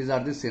dance. These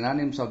are the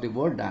synonyms of the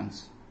word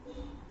dance.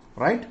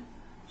 Right?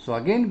 So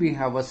again we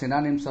have a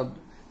synonyms of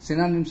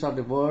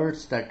the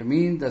words that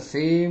mean the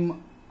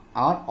same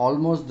or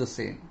almost the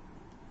same.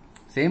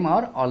 Same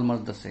or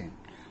almost the same.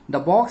 The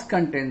box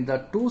contains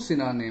the two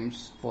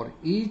synonyms for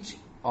each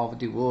of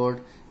the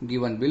word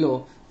given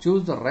below.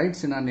 Choose the right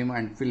synonym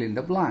and fill in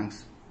the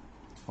blanks.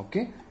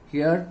 Okay.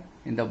 Here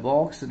in the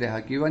box they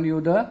have given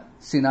you the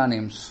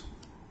synonyms,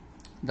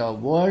 the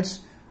words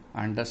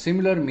and the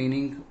similar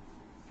meaning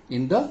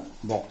in the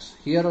box.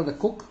 Here are the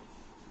cook.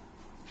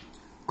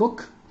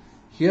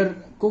 Here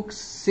cook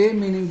same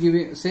meaning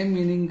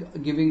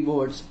giving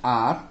words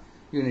are,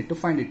 you need to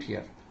find it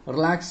here.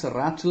 Relax,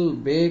 rattle,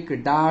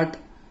 bake, dart,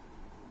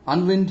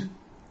 unwind,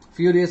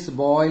 furious,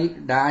 boil,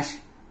 dash,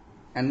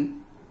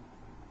 and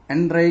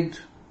enraged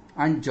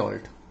and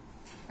jolt.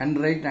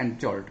 Enraged and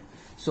jolt.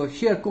 So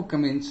here cook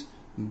means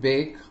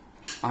bake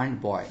and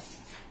boil.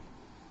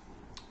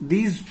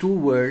 These two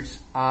words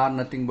are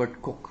nothing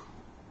but cook.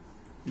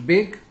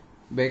 Bake,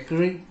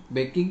 bakery,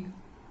 baking,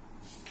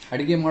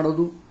 ಅಡಿಗೆ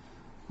ಮಾಡೋದು.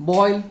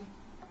 Boil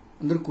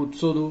ಅಂದ್ರೆ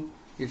ಕುದಿಸೋದು.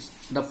 It's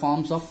the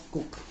forms of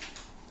cook.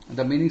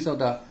 The meanings of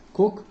the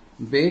cook,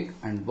 bake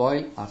and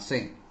boil are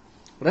same.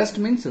 Rest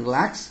means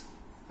relax,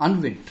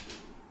 unwind.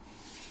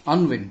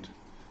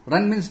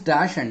 Run means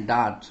dash and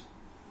dart.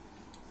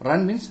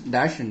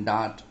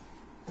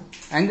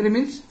 Angry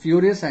means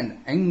furious and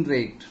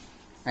enraged.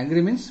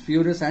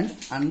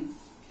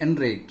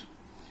 Enraged.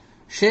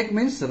 Shake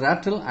means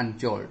rattle and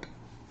jolt.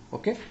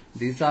 Okay,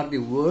 these are the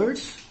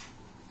words.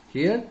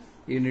 Here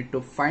you need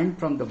to find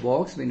from the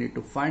box, we need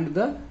to find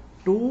the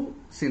two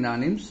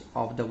synonyms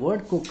of the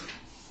word cook.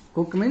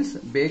 Cook means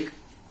bake,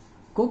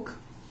 cook,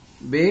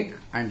 bake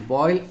and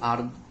boil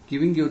are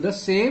giving you the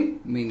same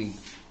meaning.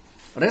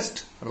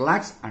 Rest,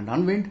 relax and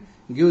unwind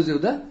gives you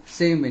the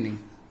same meaning.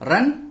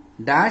 Run,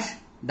 dash,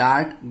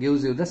 dart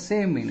gives you the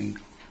same meaning.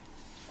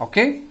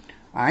 Okay?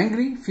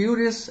 Angry,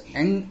 furious,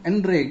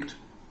 enraged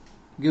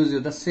gives you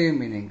the same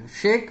meaning.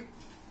 Shake,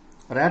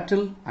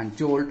 rattle and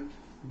jolt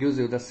gives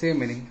you the same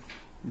meaning.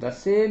 The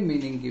same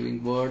meaning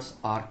giving words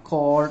are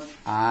called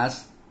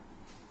as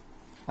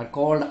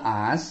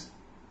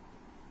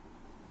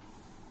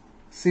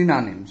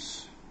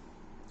synonyms.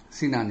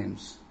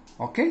 Synonyms.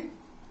 Okay?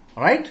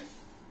 Right?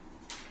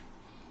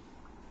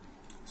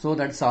 So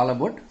that's all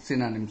about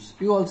synonyms.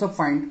 You also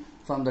find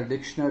from the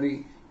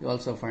dictionary, you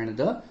also find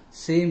the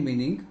same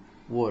meaning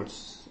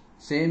words,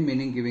 same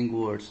meaning giving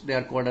words. They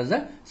are called as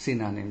the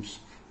synonyms.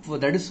 For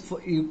that is,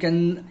 you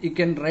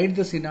can write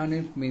the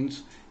synonym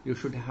means you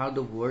should have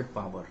the word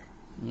power,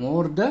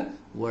 more the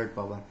word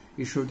power.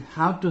 You should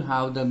have to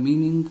have the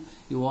meaning.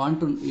 You want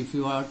to, if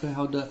you want to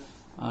have the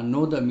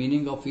know the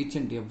meaning of each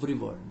and every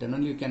word, then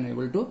only you can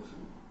able to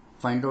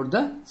find out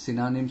the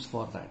synonyms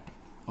for that.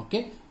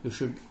 Okay, you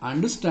should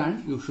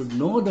understand, you should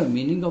know the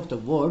meaning of the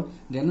word,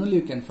 then only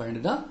you can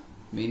find the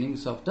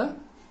meanings of the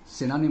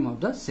synonym of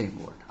the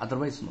same word.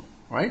 Otherwise, no.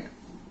 Right?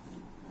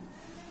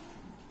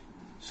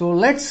 So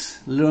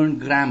let's learn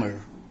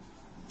grammar.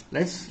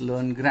 Let's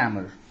learn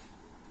grammar.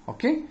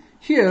 Okay?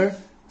 Here,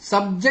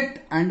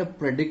 subject and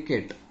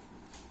predicate.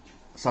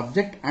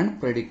 Subject and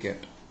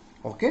predicate.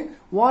 Okay?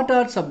 What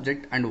are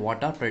subject and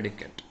what are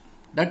predicate?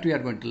 That we are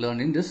going to learn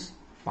in this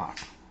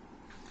part.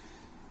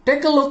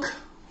 Take a look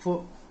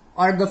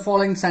at the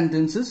following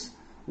sentences.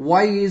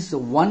 Why is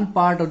one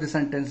part of the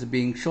sentence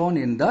being shown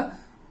in the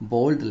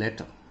bold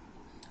letter?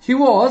 He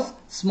was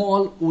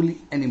small woolly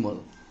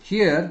animal.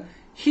 Here,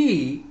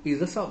 he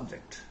is a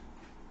subject.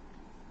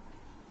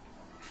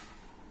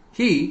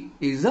 He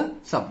is a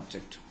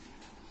subject.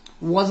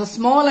 Was a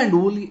small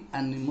and woolly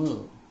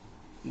animal.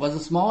 Was a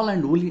small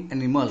and woolly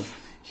animal.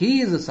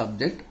 He is a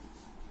subject.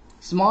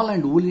 Small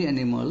and woolly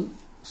animal.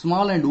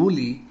 Small and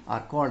woolly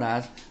are called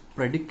as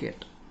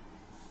predicate.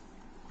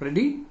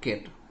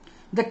 Predicate.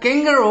 The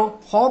kangaroo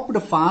hopped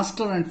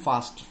faster and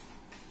faster.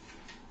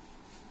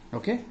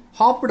 Okay?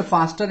 Hopped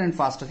faster and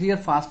faster. Here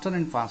faster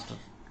and faster.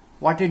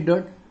 What it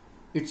did?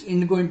 It's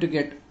going to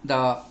get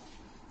the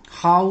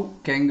how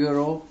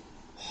kangaroo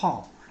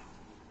hopped.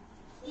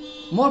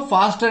 More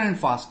faster and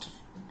faster.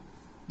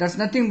 That's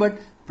nothing but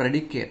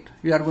predicate.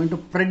 We are going to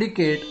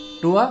predicate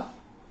to a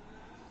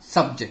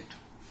subject.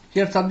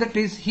 Here subject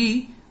is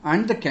he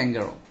and the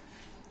kangaroo.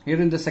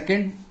 Here in the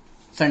second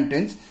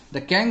sentence,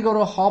 the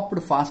kangaroo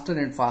hopped faster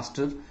and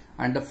faster,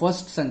 and the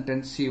first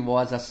sentence, he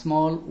was a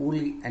small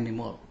woolly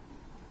animal.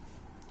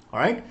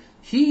 Alright,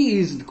 he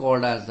is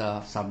called as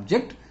the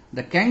subject,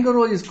 the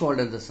kangaroo is called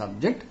as the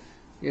subject.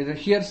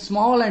 Here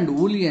small and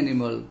woolly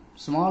animals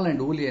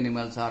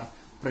are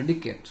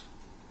predicate.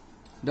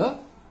 The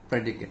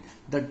predicate.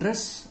 The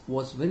dress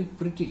was very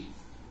pretty.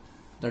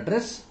 The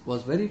dress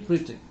was very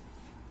pretty.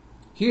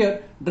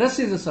 Here dress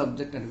is a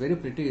subject and very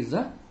pretty is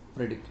a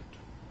predicate.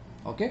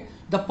 Okay.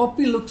 The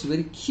puppy looks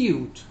very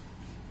cute.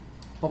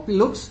 Puppy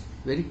looks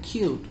very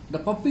cute. The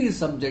puppy is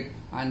subject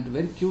and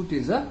very cute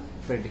is a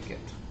predicate.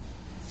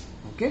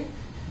 Okay.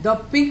 The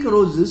pink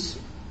roses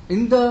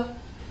in the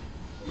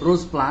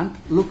rose plant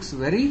looks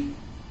very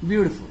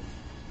beautiful.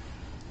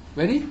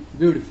 Very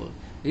beautiful.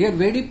 Here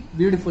very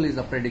beautiful is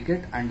a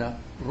predicate and a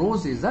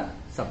rose is a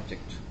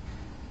subject.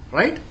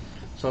 Right?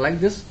 So like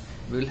this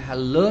we will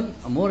learn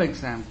more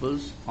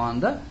examples on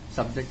the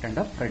subject and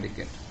a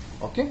predicate.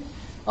 Okay.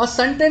 A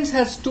sentence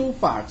has two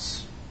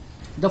parts.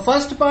 The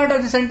first part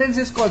of the sentence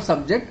is called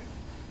subject.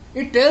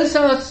 It tells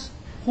us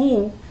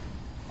who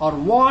or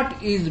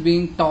what is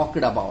being talked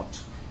about.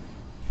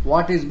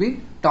 What is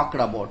being talked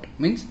about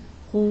means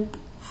who,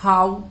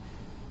 how,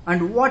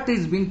 and what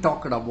is being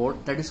talked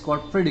about. That is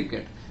called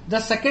predicate. The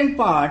second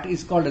part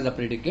is called as a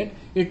predicate.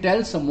 It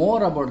tells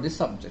more about the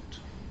subject.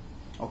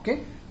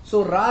 Okay.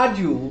 So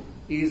Raju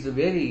is a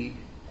very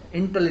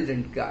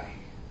intelligent guy.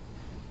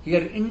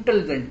 Here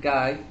intelligent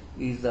guy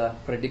is the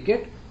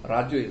predicate.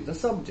 Raju is the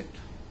subject.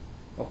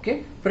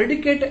 Okay.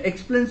 Predicate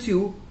explains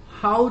you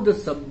how the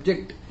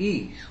subject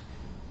is.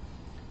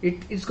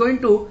 It is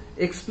going to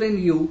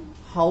explain you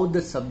how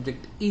the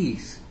subject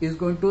is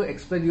going to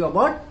explain you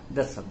about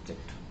the subject.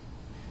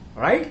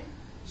 Right?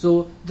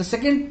 So the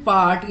second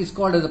part is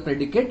called as a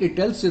predicate. It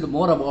tells you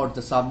more about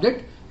the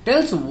subject,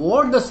 tells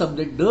what the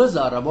subject does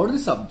or about the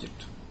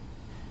subject.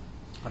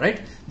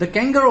 Right? The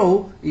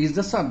kangaroo is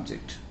the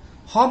subject.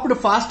 Hopped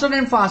faster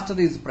and faster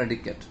is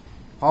predicate.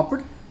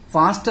 Hopped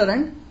faster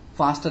and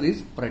faster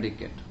is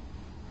predicate.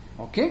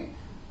 Okay?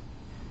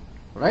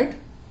 Right?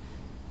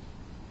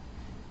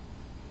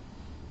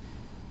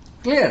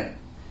 Clear?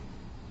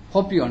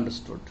 Hope you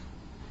understood.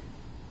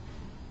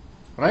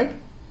 Right?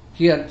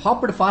 Here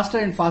hopped faster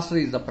and faster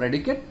is the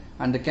predicate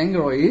and the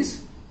kangaroo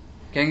is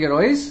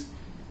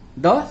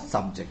the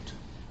subject.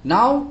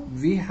 Now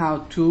we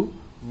have to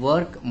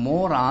work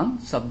more on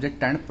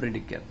subject and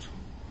predicate.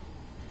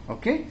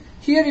 Okay.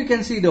 Here you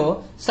can see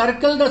though,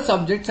 circle the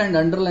subjects and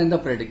underline the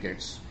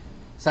predicates.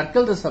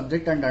 Circle the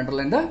subject and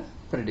underline the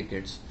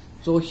predicates.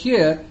 So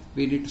here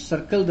we need to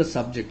circle the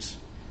subjects.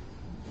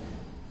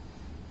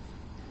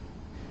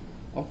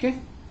 Okay.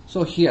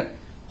 So here,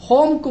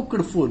 home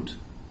cooked food.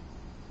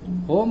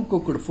 Home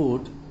cooked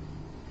food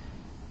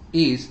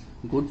is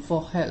good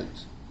for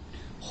health.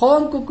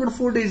 Home cooked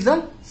food is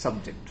the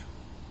subject.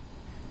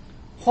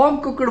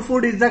 Home cooked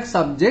food is the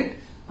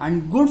subject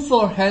and good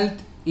for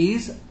health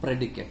is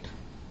predicate.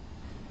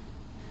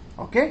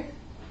 Okay,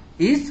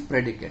 is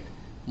predicate.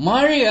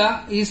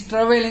 Maria is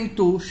traveling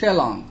to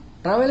Shillong.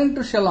 Traveling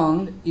to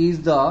Shillong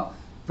is the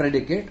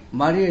predicate.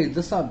 Maria is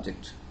the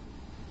subject.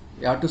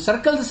 You have to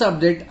circle the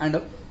subject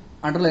and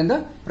underline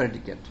the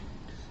predicate.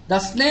 The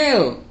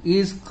snail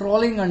is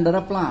crawling under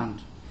a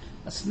plant.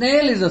 A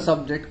snail is a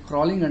subject.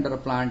 Crawling under a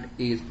plant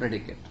is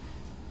predicate.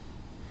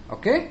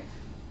 Okay.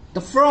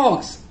 The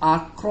frogs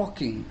are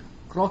croaking.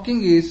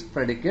 Croaking is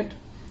predicate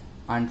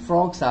and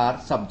frogs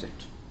are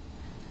subject.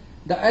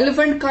 The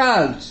elephant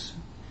calves.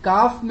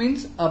 Calf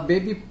means a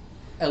baby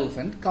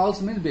elephant.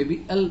 Calves means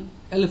baby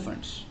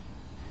elephants.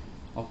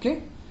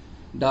 Okay.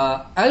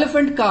 The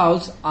elephant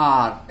cows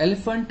are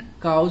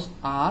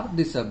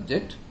the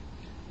subject.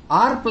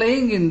 Are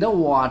playing in the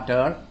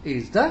water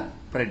is the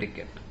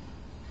predicate.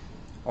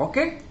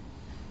 Okay.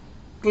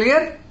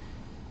 Clear?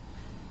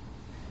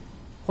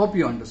 Hope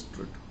you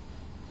understood.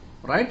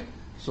 Right?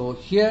 So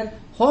here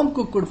home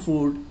cooked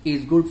food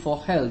is good for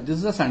health. This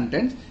is a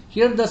sentence.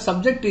 Here the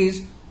subject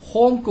is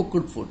home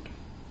cooked food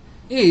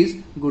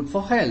is good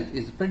for health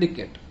is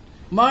predicate.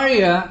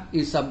 Maria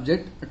is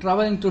subject,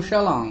 traveling to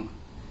Shillong.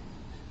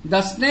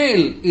 The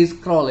snail is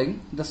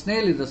crawling. The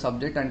snail is the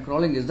subject and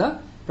crawling is the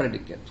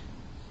predicate.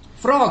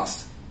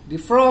 Frogs. The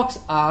frogs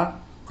are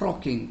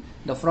croaking.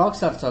 The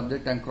frogs are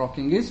subject and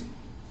croaking is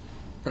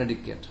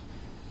predicate.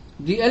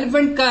 The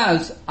elephant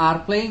cows are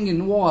playing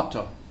in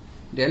water.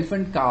 The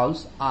elephant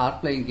cows are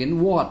playing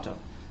in water.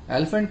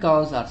 Elephant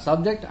cows are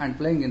subject and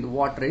playing in the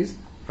water is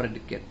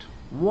predicate.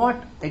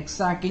 What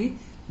exactly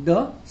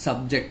the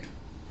subject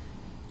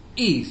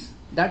is,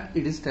 that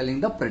it is telling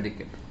the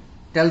predicate.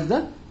 Tells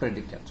the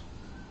predicate.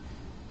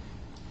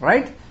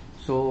 Right?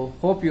 So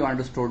hope you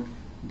understood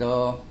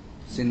the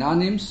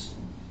synonyms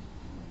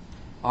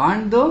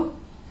and the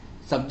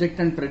subject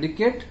and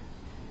predicate.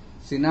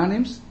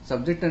 Synonyms,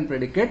 subject and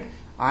predicate,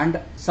 and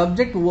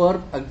subject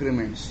verb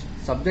agreements.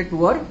 Subject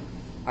verb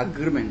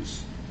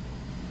agreements.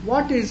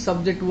 What is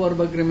subject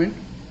verb agreement?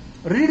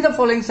 Read the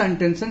following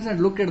sentences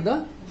and look at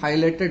the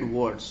highlighted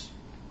words.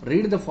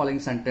 Read the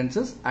following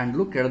sentences and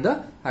look at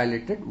the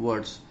highlighted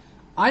words.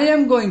 I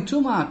am going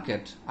to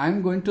market. I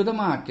am going to the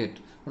market.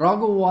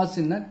 Raghu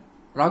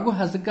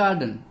has a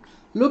garden.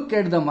 Look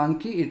at the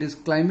monkey. It is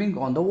climbing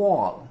on the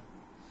wall.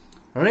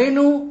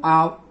 Renu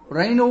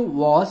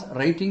was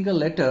writing a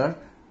letter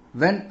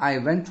when I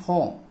went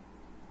home.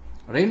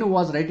 Renu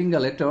was writing a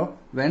letter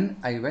when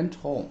I went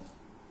home.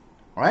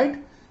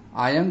 Right?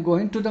 I am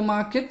going to the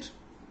market.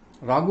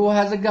 Raghu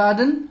has a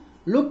garden.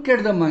 Look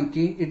at the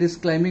monkey. It is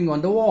climbing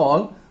on the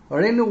wall.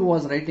 Renu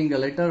was writing a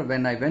letter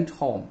when I went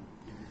home.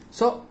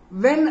 So,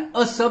 when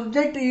a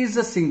subject is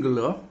a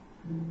singular,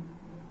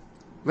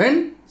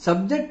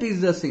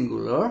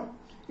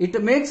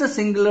 it makes a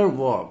singular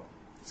verb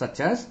such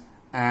as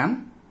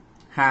am,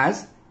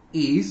 has,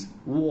 is,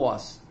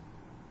 was.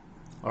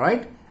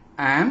 Alright?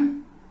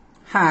 Am,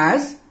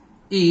 has,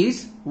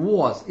 is,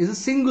 was is a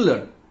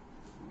singular.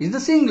 Is the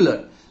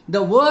singular.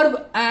 The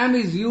verb am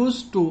is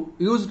used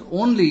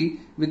only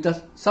with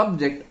the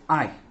subject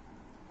I.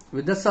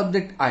 With the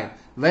subject I.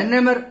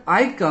 Whenever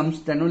I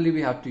comes, then only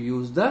we have to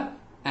use the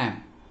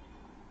am.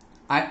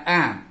 I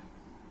am.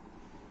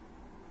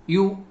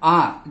 You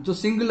are. The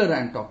singular I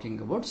am talking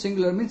about.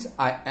 Singular means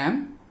I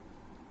am.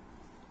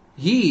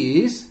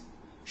 He is.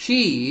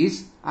 She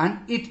is. And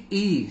it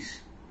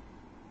is.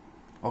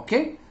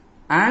 Okay.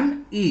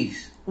 Am,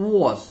 is,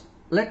 was.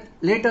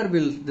 Later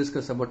we'll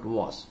discuss about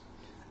was.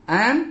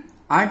 Am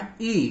and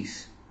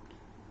is.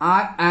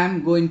 I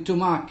am going to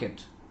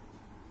market.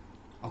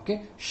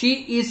 Okay.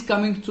 She is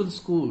coming to the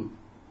school.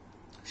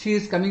 She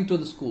is coming to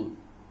the school.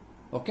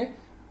 Okay.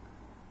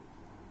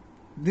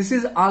 This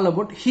is all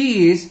about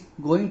he is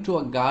going to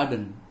a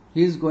garden.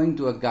 He is going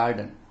to a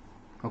garden.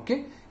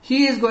 Okay.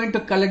 He is going to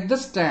collect the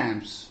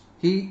stamps.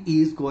 He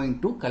is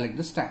going to collect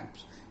the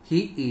stamps.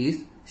 He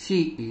is,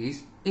 she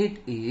is,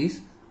 it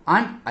is,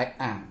 and I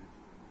am.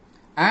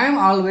 I am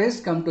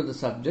always come to the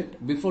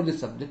subject before the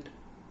subject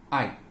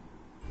I.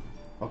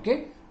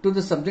 Okay. To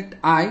the subject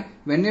I,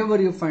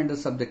 whenever you find the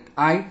subject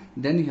I,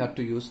 then you have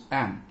to use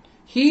am.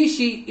 He,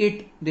 she,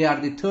 it, they are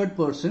the third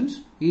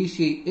persons. He,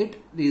 she, it,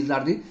 these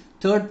are the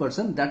third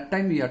person. That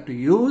time you have to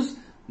use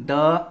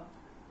the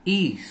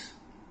is.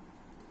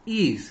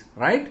 Is,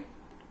 right?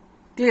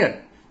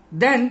 Clear?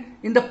 Then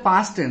in the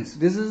past tense,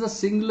 this is a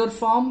singular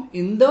form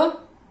in the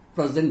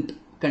present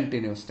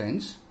continuous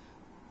tense.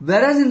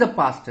 Whereas in the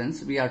past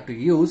tense, we have to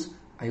use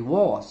I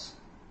was.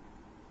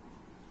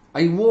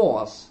 I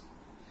was.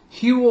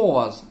 He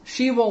was,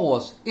 she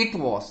was, it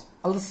was.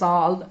 almost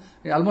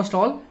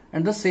all,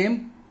 and the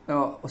same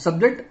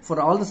subject. For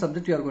all the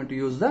subject you are going to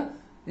use the,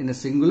 in a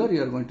singular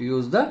you are going to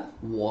use the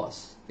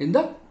was in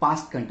the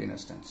past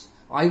continuous tense.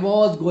 I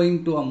was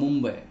going to a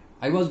Mumbai.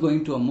 I was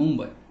going to a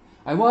Mumbai.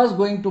 I was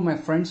going to my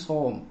friend's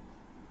home.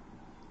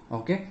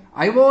 Okay.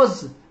 I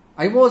was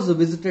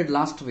visited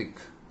last week.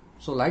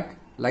 So like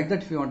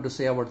that, if you want to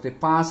say about the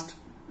past,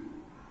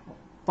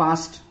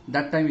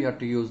 that time you have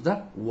to use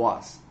the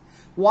was.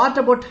 What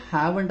about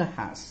have and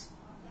has?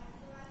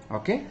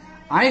 Okay.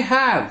 I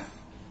have,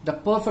 the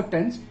perfect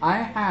tense, I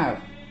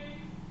have.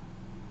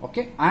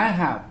 Okay. I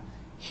have.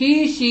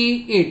 He,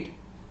 she, it.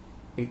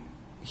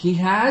 He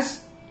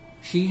has,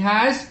 she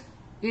has,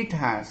 it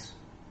has.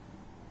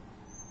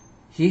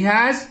 He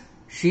has,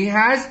 she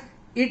has,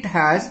 it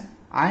has,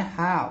 I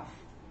have.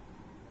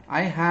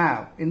 I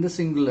have in the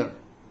singular.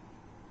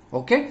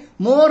 Okay.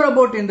 More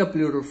about in the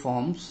plural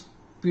forms.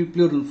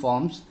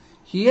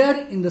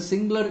 Here in the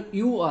singular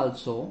you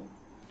also.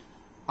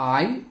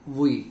 I,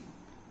 we.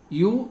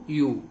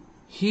 You.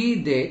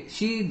 He, they.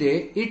 She,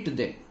 they. It,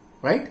 they.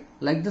 Right?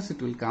 Like this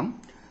it will come.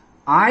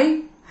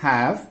 I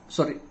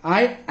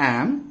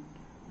am.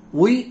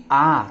 We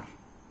are.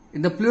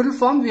 In the plural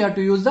form we have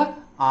to use the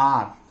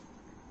are.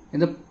 In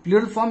the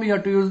plural form you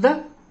have to use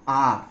the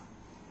are.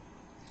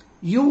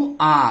 You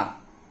are.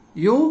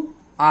 You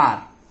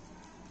are.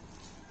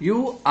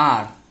 You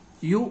are.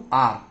 You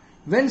are.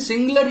 When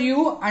singular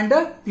you and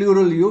a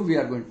plural you we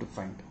are going to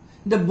find.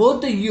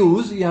 Both the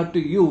yous you have to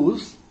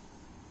use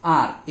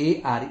are.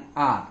 A-R-E,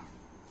 are.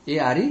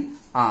 A-R-E,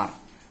 are.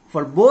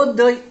 For both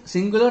the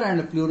singular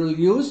and plural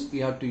use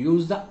you have to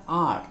use the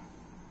are.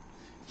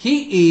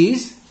 He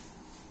is,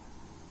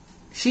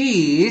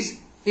 she is,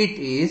 it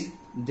is,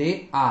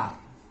 they are.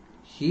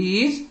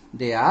 He is,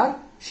 they are.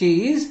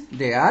 She is,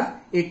 they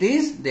are. It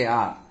is, they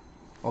are.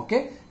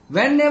 Okay.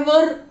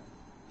 Whenever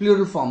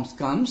plural forms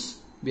comes,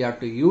 we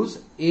have to use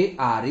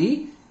are,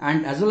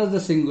 and as well as the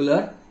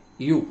singular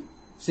you.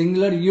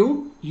 Singular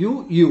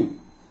you.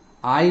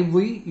 I,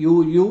 we,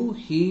 you,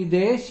 he,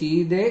 they,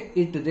 she, they,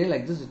 it, they,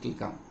 like this it will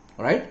come.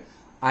 Right?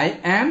 I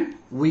am,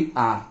 we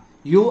are.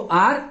 You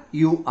are.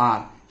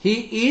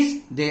 He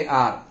is, they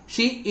are.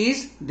 She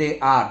is, they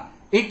are.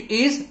 It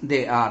is,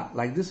 they are.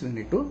 Like this we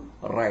need to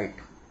write.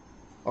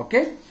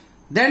 Okay?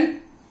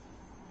 Then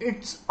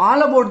it's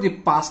all about the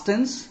past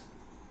tense,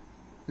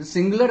 the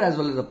singular as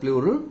well as the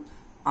plural.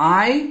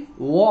 I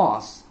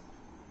was.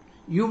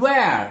 You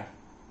were.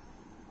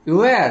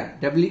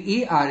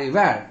 W-E-R-E,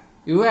 were.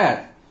 You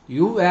were.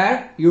 You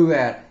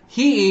were.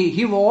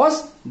 He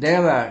was, they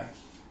were.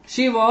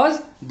 She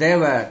was, they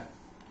were.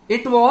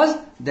 It was,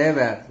 they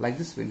were. Like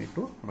this we need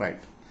to write.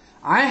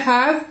 I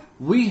have,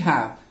 we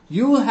have.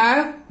 You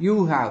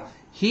have.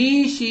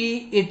 He,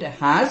 she, it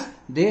has,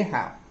 they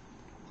have.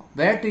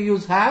 Where to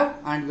use have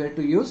and where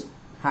to use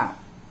have.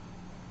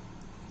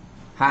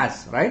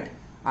 Has, right?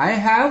 I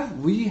have,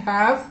 we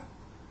have,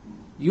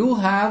 you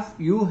have,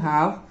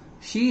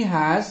 she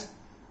has,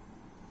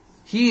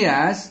 he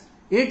has,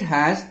 it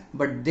has,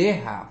 but they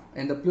have.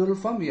 In the plural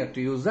form we have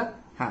to use the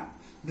have.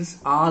 This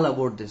is all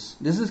about this.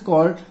 This is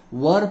called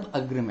verb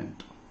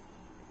agreement.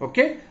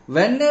 Okay?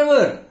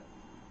 Whenever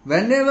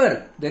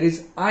there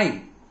is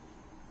I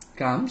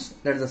comes,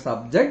 that is the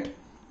subject,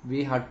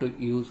 we have to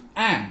use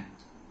am.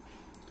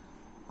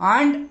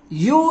 And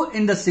you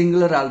in the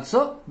singular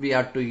also, we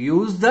have to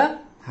use the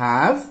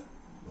have.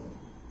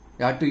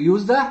 You have to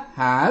use the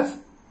have.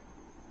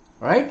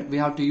 Right? We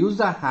have to use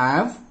the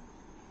have.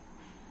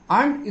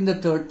 And in the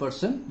third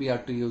person, we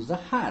have to use the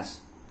has.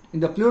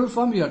 In the plural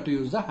form, you have to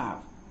use the have.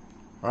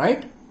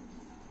 Right?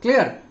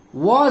 Clear?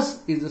 Was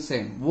is the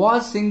same.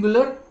 Was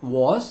singular,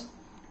 was.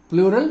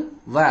 Plural,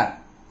 were.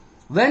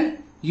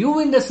 When you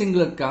in the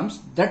singular comes,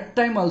 that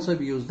time also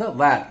we use the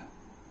were.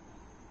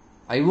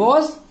 I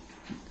was,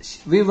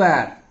 we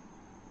were.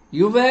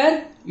 You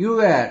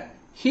were.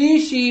 He,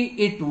 she,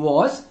 it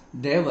was,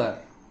 they were.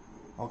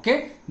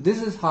 Okay?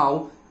 This is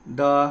how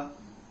the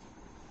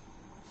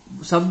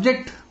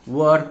subject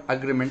verb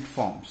agreement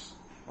forms.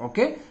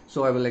 Okay?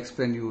 So I will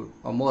explain you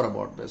more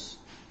about this.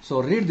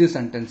 So read these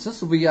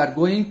sentences. We are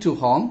going to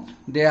home.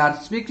 They are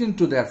speaking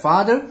to their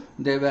father.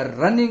 They were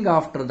running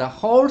after the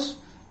horse.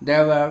 They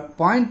were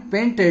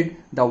painted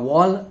the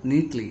wall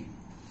neatly.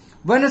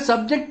 When a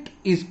subject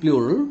is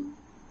plural,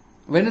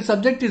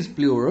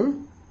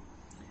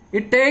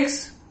 it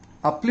takes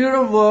a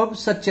plural verb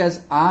such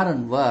as are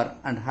and were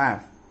and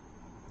have.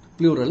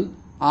 Plural,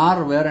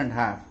 are, were and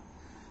have.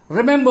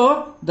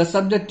 Remember, the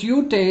subject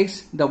you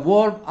takes the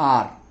verb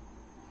are.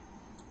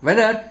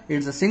 Whether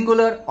it's a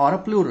singular or a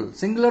plural.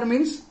 Singular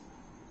means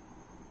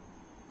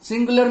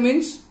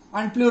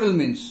and plural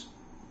means.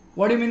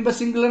 What do you mean by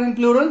singular and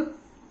plural?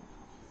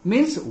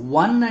 Means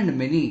one and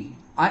many.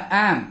 I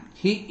am,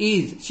 he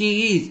is,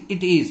 she is,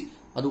 it is.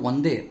 Adu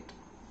ಒಂದೇ.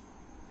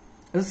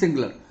 It's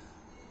singular.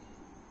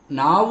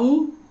 ನಾವು,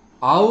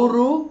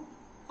 ಅವರು,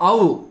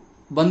 ಅವು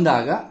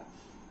ಬಂದಾಗ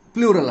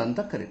plural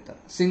anta ಕರೀತಾರೆ.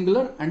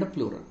 Singular and a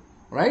plural.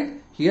 Right?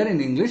 Here in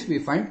English we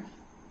find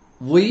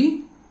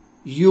we,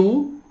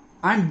 you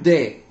and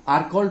they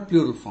are called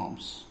plural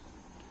forms.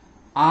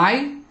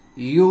 I,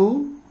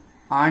 you,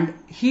 and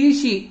he,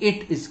 she,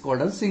 it is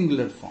called a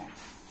singular form.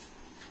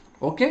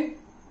 Okay?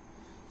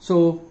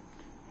 So,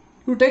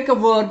 you take a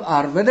verb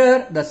or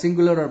whether the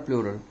singular or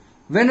plural.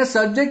 When a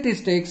subject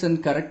takes a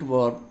correct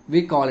verb,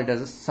 we call it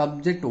as a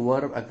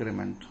subject-verb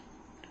agreement.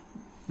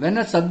 When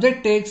a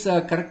subject takes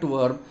a correct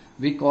verb,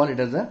 we call it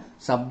as a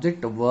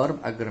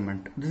subject-verb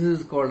agreement. This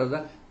is called as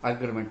an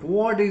agreement.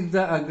 What is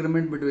the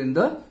agreement between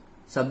the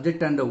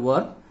subject and the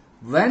verb?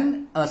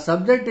 When a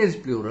subject is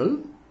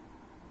plural,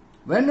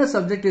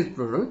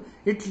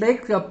 it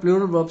takes a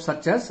plural verb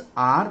such as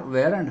are,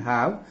 were, and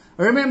have.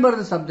 Remember,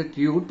 the subject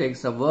you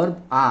takes a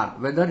verb are,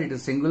 whether it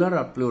is singular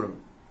or plural.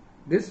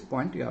 This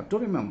point you have to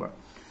remember.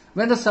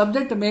 When the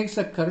subject makes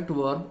a correct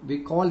verb, we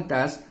call it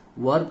as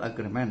verb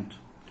agreement.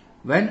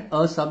 When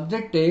a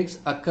subject takes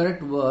a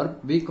correct verb,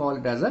 we call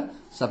it as a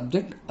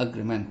subject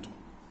agreement.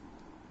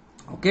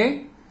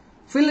 Okay?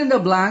 Fill in the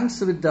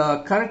blanks with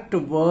the correct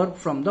verb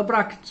from the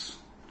brackets.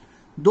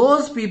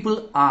 Those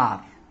people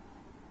are.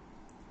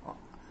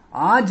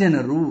 ಆ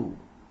ಜನರು,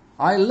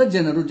 ಆ ಎಲ್ಲ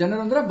ಜನರು,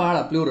 ಜನರು ಅಂದ್ರೆ ಬಹಳ,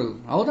 plural,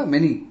 ಹೌದಾ,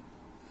 many.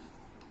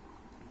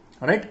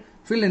 Right?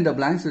 Fill in the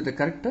blanks with the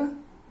correct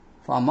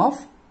form of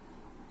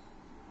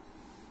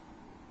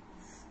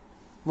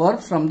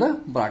verbs from the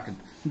bracket.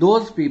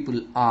 Those people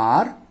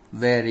are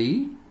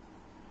very,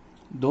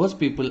 those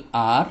people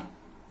are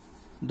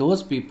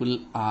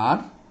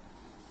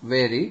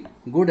very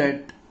good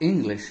at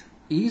English.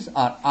 Is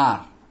or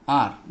are.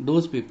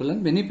 Those people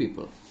and many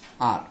people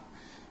are.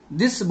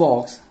 This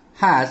box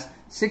has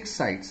 6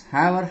 sides.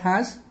 Have or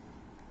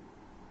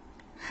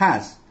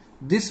has.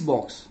 This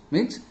box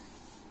means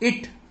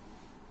it.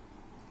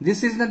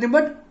 This is nothing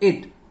but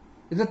it.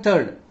 It's the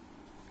third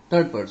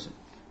person.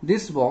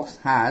 This box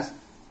has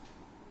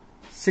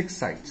 6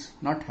 sides,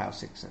 not have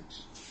 6 sides.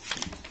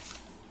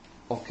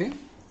 Okay.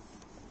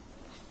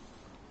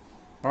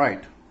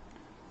 Right.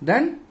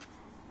 Then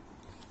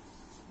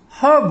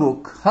her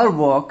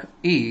work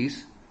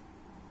is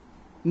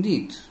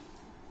neat.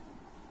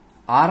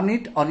 Are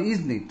neat or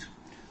is neat?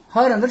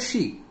 Her under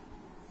she.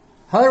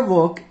 Her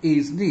work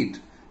is neat.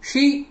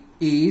 She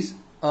is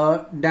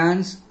a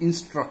dance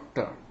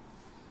instructor.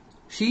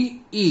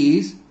 She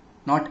is,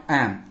 not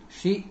am.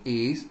 She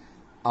is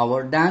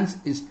our dance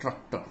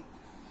instructor.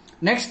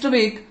 Next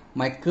week,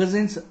 my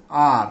cousins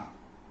are.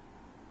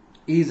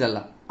 Is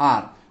Allah.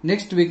 Are.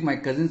 Next week, my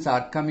cousins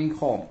are coming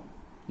home.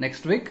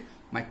 Next week,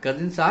 my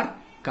cousins are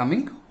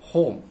coming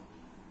home.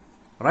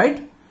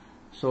 Right?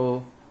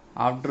 So,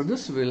 after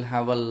this, we'll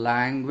have a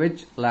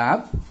language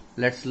lab.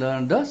 Let's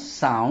learn the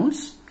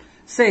sounds.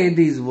 Say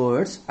these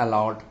words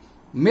aloud.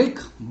 Milk,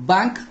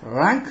 bank,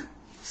 rank,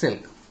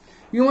 silk.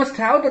 You must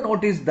have to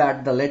notice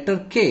that the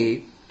letter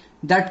K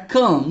that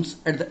comes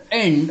at the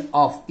end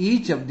of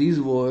each of these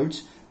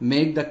words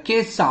make the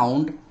K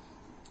sound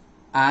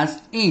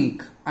as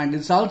ink, and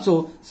it's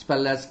also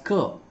spelled as K.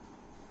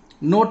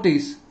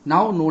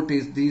 Now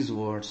notice these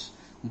words.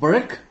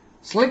 Brick,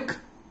 slick,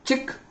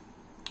 chick,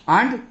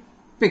 and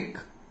pick.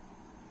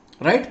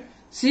 Right?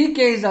 CK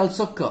is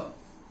also K.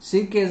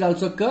 CK is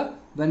also K.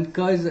 When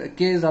K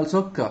is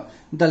also K.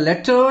 The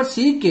letter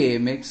CK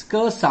makes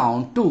K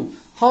sound too.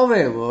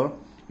 However,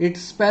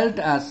 it's spelled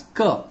as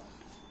K.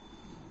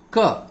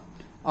 K.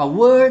 A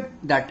word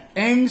that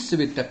ends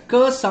with a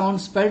K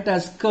sound spelled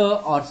as K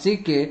or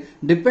CK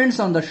depends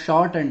on the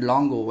short and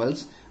long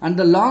vowels and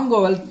the long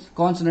vowel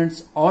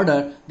consonants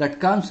order that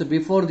comes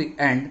before the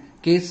end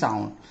K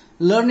sound.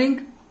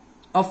 Learning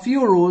a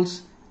few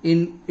rules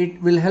in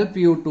it will help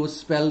you to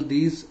spell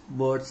these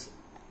words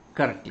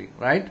correctly,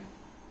 right?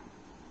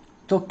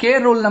 So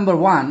K rule number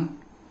 1,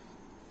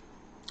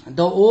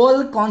 the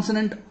whole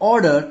consonant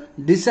order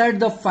decide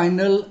the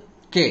final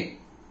K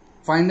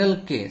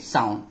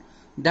sound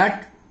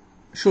that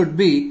should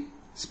be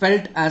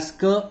spelled as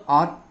K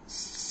or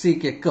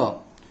CK. K.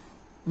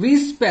 We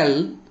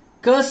spell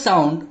K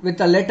sound with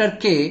the letter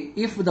K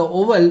if the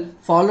vowel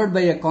followed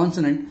by a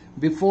consonant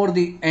before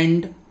the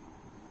end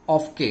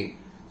of K.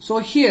 So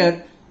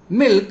here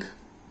milk.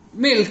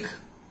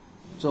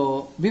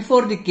 So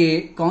before the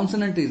K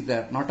consonant is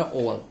there, not a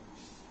vowel.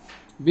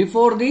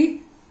 Before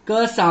the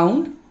K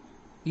sound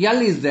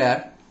L is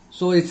there,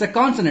 so it's a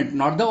consonant,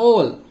 not the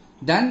vowel.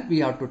 Then we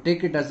have to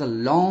take it as a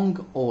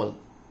long vowel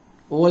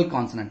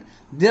consonant.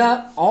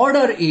 The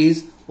order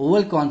is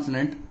vowel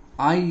consonant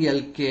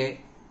ILK,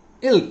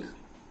 ilk,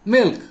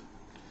 milk.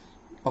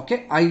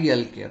 Okay,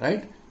 ILK,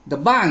 right? The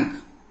bank,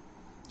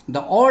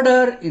 the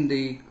order in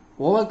the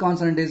vowel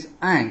consonant is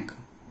ank,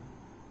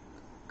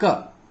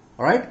 K,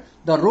 right?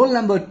 The rule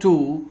number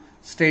 2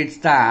 states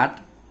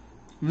that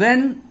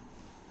when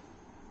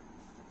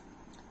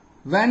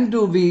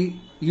do we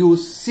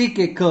use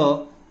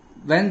CK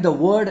when the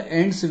word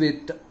ends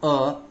with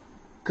a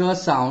K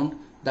sound,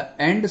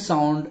 the end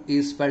sound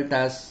is spelled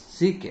as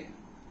CK.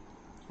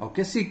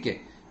 Okay,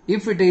 CK.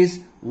 If it is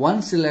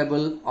one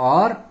syllable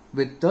or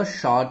with the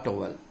short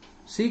vowel.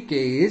 CK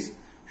is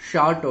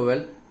short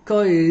vowel,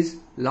 K is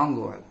long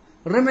vowel.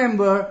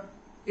 Remember,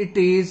 it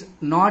is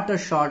not a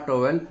short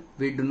vowel.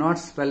 We do not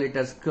spell it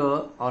as K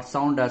or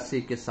sound as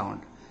CK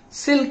sound.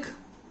 Silk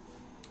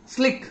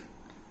slick,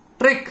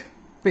 trick,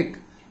 pick.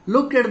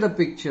 Look at the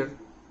picture,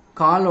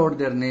 call out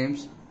their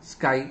names,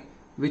 sky,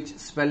 which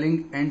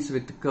spelling ends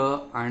with k,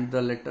 and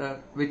the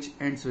letter which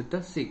ends with the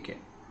ck,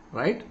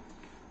 right?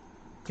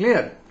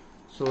 Clear?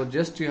 So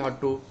just you have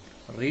to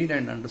read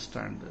and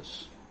understand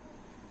this.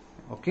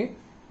 Okay,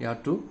 you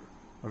have to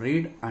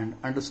read and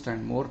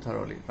understand more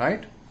thoroughly,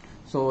 right?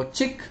 So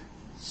chick,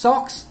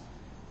 socks,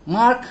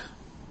 mark,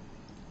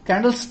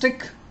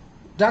 candlestick,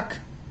 duck,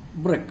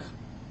 brick.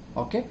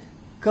 Okay,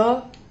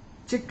 k,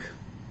 chick,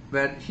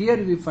 where here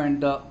we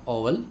find the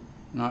vowel,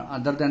 not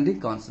other than the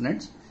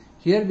consonants.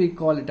 Here we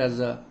call it as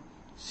a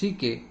ck,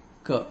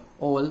 k,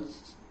 vowel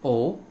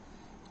o.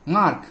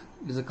 Mark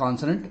is a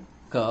consonant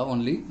k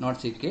only, not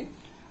ck.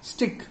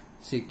 Stick,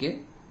 ck.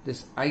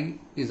 This I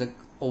is a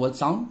vowel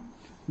sound.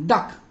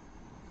 Duck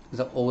is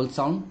a vowel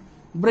sound.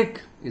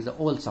 Brick is a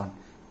vowel sound.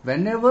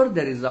 Whenever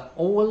there is a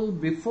vowel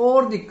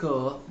before the k,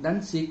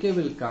 then ck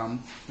will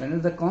come.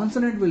 Whenever the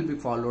consonant will be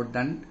followed,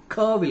 then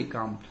k will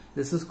come.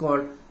 This is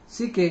called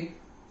ck.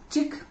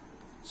 Chick,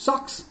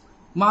 socks,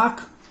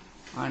 mark,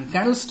 and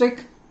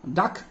candlestick,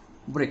 duck,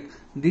 brick.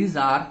 These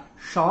are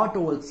short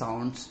vowel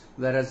sounds,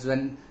 whereas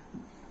when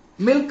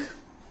milk,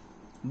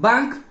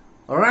 bank,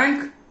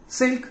 rank,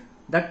 silk,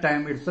 that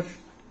time it's a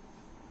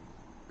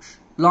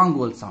long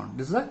vowel sound.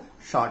 This is a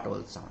short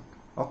vowel sound.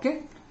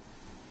 Okay?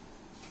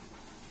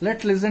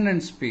 Let's listen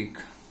and speak.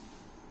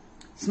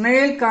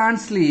 Snail can't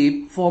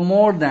sleep for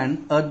more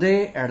than a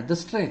day at the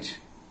stretch.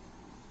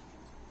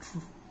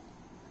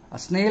 A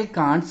snail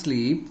can't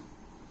sleep.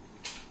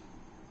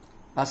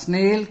 A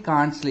snail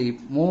can't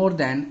sleep more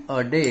than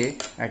a day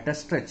at a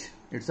stretch.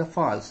 It's a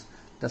false.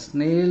 The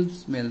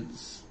snails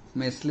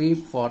may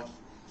sleep for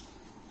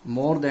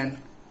more than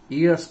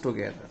years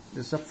together.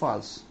 This is a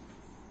false.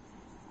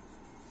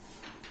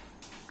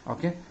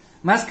 Okay.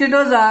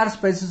 Mosquitoes are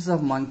species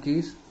of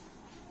monkeys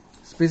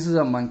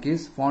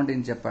found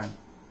in Japan.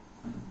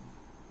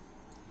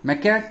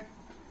 Macaques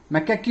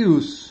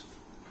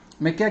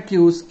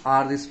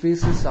are the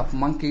species of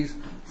monkeys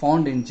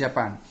found in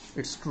Japan.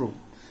 It's true.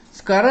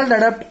 Squirrels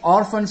adopt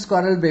orphan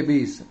squirrel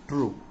babies.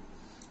 True.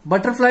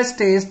 Butterflies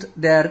taste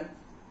their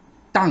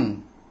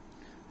tongue.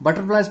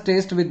 Butterflies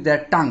taste with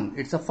their tongue.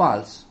 It's a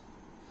false.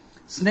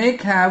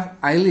 Snake have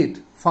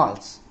eyelid.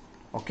 False.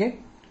 Okay.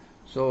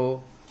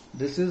 So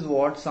this is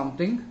what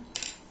something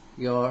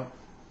you're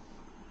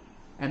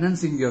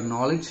enhancing your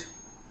knowledge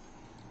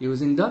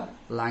using the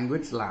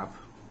language lab.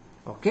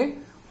 Okay.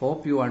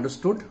 Hope you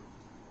understood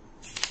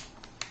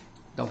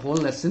the whole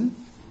lesson.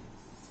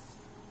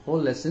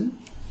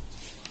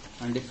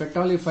 And if at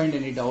all you find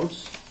any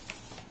doubts,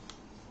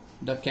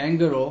 the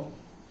kangaroo,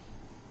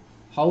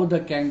 how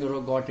the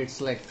kangaroo got its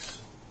legs.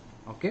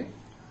 Okay.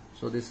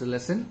 So this is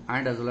lesson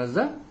and as well as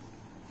the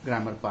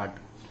grammar part.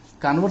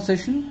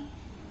 Conversation.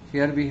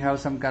 Here we have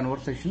some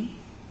conversation.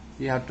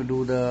 You have to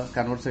do the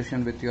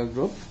conversation with your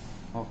group.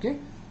 Okay.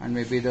 And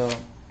maybe the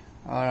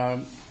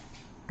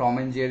Tom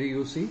and Jerry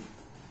you see,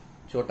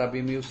 Chota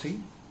Bheem you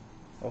see.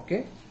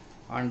 Okay.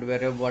 And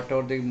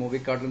whatever the movie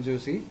cartoons you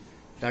see,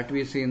 that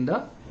we see in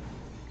the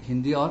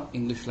Hindi or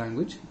English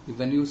language.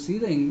 When you see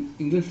the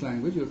English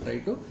language, you try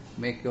to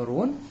make your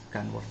own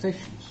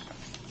conversations.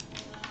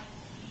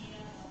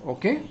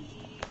 Okay.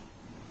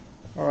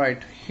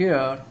 Alright,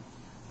 here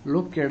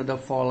look at the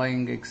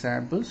following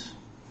examples.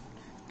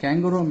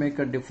 Kangaroo make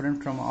a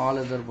different from all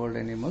other world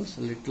animals.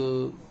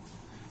 Little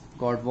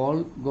God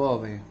Wal, go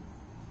away.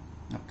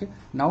 Okay.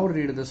 Now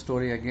read the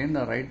story again.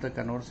 Write the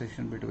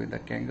conversation between the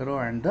kangaroo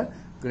and the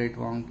great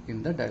one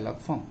in the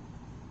dialogue form.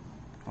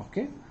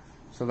 Okay.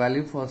 So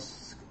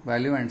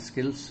value and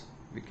skills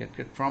we can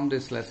get from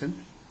this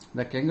lesson.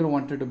 The kangaroo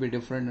wanted to be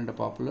different and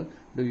popular.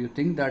 Do you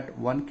think that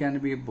one can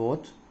be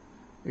both?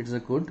 It's a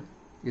good.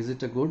 Is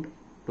it a good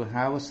to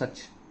have a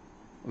such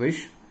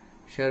wish?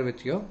 Share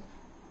with your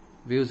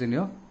views in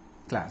your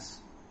class.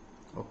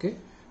 Okay.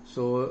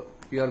 So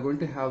you are going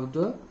to have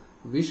the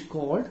wish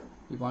called.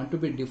 You want to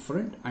be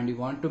different and you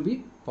want to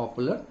be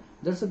popular.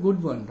 That's a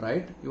good one,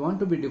 right? You want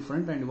to be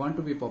different and you want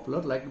to be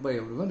popular, liked by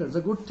everyone. That's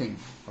a good thing,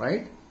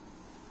 right?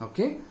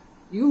 Okay.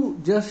 You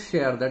just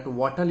share that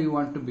what all you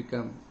want to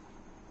become,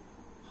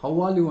 how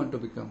all you want to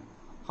become,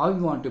 how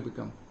you want to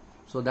become,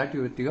 so that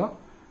you with your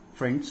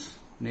friends,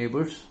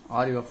 neighbors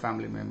or your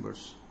family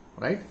members,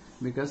 right?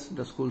 Because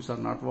the schools are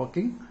not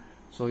working,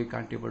 so you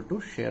can't able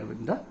to share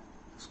with the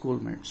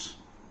schoolmates.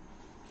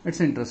 It's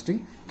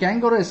interesting.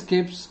 Kangaroo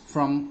escapes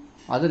from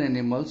other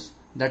animals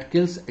that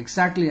kills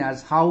exactly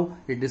as how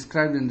it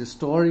described in the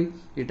story.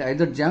 It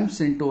either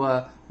jumps into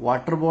a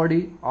water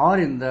body or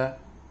in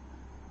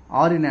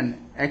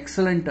an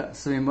excellent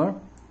swimmer,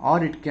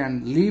 or it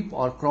can leap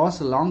or cross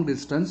a long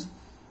distance,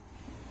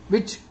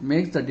 which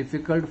makes it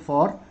difficult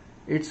for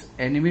its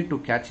enemy to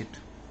catch it.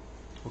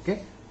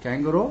 Okay,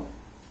 kangaroo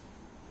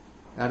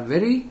are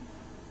very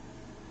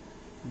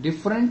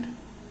different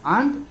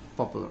and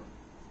popular.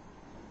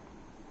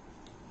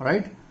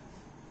 Right?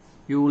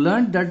 You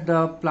learned that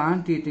the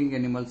plant-eating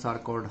animals are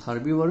called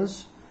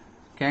herbivorous.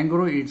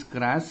 Kangaroo eats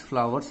grass,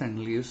 flowers and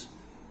leaves.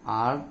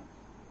 Are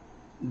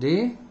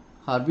they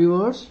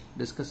herbivores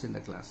discussed in the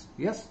class.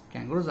 Yes,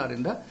 kangaroos are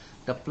in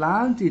the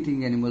plant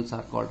eating animals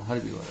are called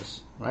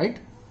herbivores, right?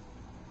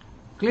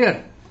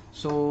 Clear?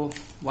 So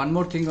one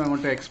more thing I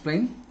want to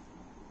explain.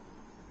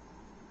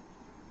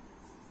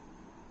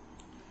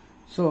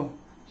 So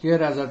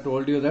here, as I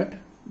told you, that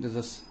this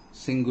is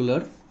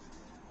singular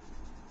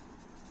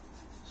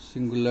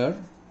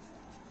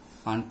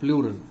and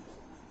plural.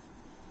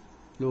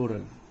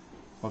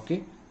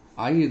 Okay,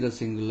 I is the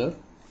singular,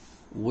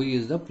 we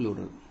is the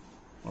plural,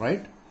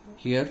 right?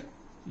 Here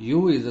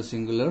you is the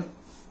singular,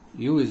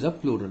 you is the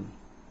plural,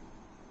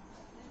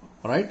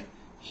 right?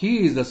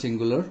 He is the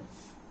singular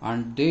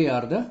and they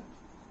are the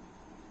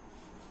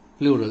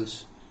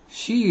plurals.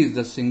 She is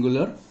the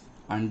singular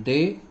and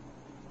they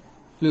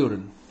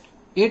plural.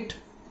 It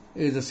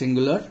is the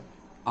singular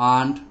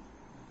and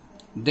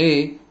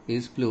they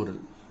is plural,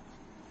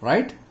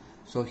 right?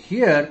 So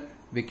here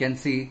we can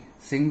see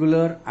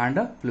singular and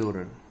a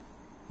plural.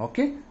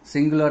 Okay,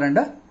 singular and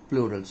a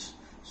plurals.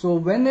 So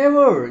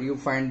whenever you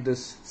find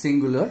this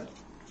singular,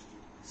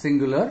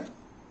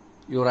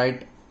 you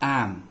write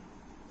am.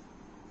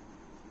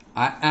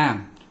 I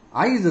am.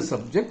 I is the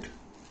subject.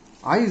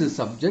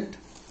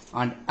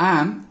 And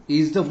am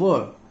is the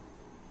verb.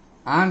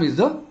 Am is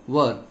the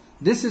verb.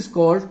 This is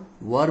called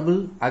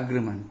verbal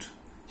agreement.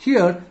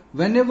 Here,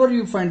 whenever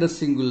you find a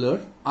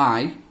singular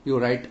I, you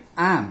write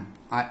am.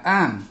 I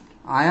am.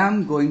 I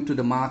am going to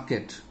the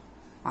market.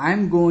 I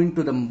am going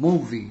to the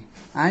movie.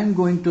 I am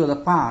going to the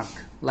park.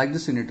 Like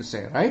this you need to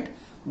say, right?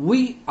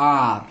 We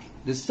are.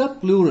 This is the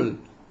plural.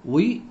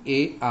 We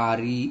are.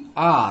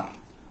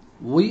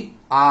 We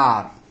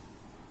are.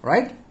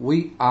 Right?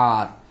 We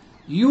are.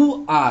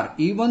 You are.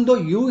 Even though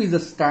you is the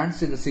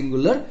stands in the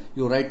singular,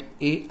 you write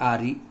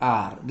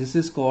are. This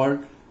is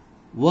called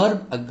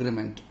verb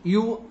agreement.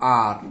 You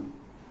are.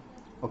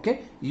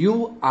 Okay?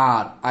 You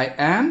are. I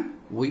am.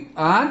 We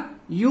are.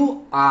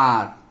 You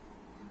are.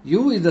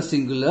 You is the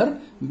singular.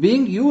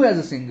 Being you as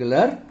a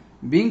singular,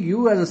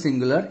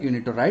 you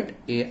need to write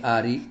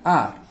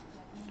are.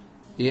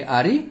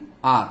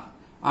 Are.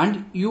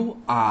 And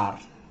you are.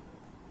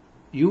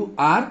 You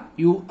are.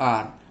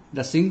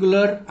 The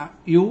singular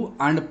you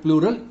and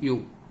plural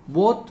you.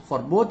 For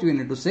both we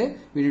need to say,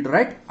 we need to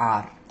write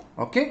are.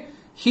 Okay?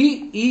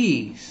 He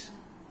is.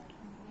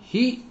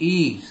 She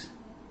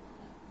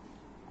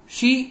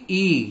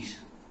is.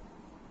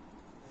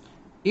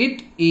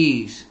 It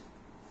is.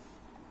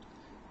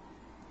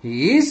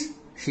 He is.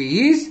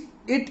 She is.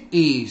 It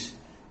is.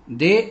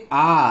 They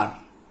are.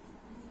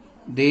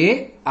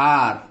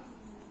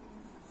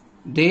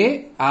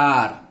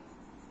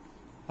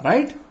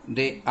 Right?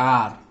 They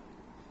are.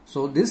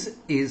 So this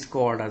is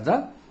called as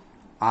the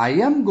I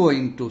am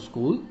going to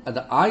school.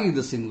 The I is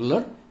the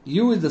singular,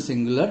 you is the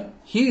singular,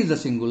 he is the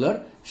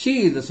singular,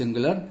 she is the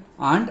singular,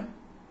 and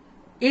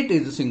it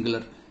is the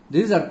singular.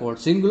 These are called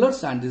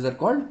singulars and these are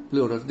called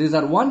plurals. These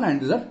are one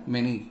and these are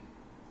many.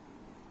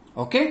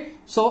 Okay?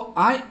 So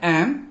I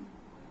am,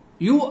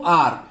 you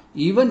are.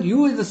 Even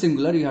you is the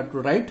singular, you have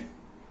to write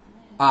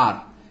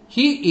are.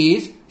 He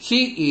is,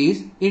 she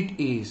is, it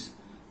is.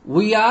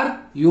 We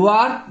are, you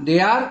are, they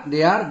are.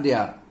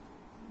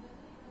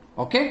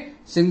 Okay?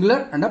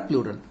 Singular and a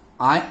plural.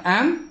 I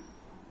am,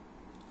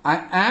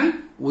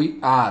 we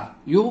are.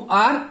 You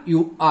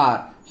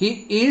are.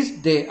 He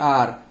is, they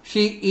are.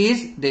 She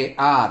is, they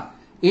are.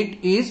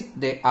 It is,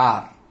 they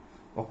are.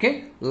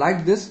 Okay?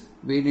 Like this,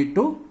 we need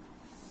to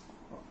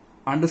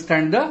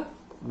understand the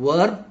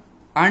verb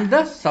and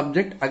the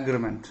subject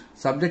agreement.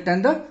 Subject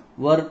and the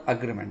verb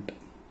agreement.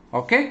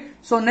 Okay?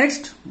 So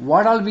next,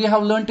 what all we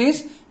have learnt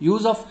is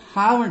use of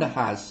have and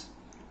has.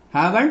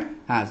 Have and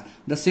has.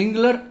 The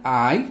singular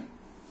I,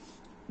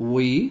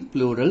 we,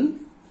 plural,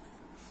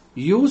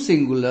 you,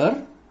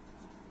 singular,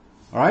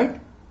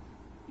 right?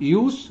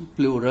 Use,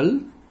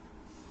 plural,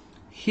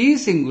 he,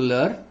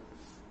 singular,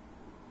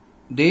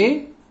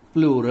 they,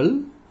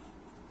 plural,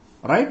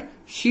 right?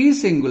 She,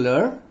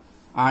 singular,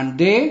 and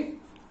they,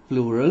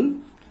 plural,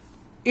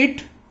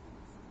 it,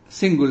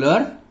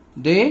 singular,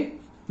 they,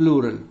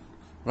 plural,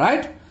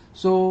 right?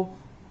 So,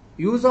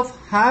 use of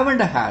have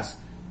and has.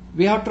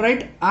 We have to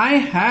write I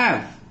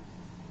have.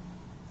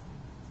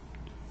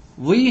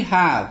 We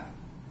have.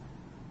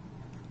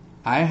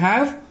 I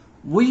have.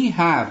 We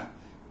have.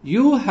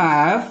 You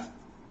have.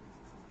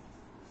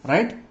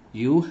 Right?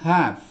 You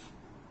have.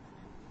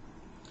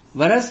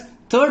 Whereas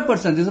third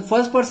person, this is the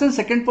first person,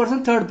 second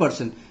person, third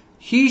person.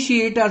 He,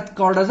 she, it are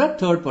called as a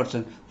third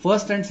person.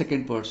 First and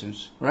second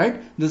persons.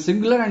 Right? This is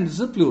singular and this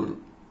is plural.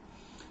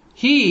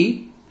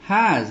 He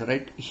has.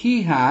 Right?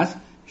 He has.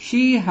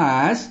 She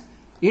has.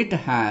 It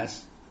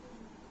has.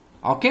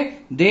 Okay?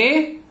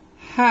 They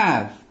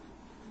have.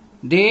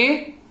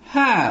 They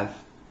have.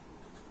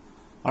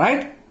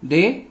 Right?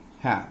 They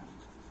have.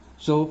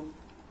 So,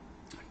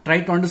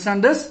 try to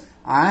understand this.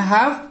 I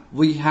have,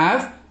 we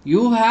have,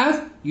 you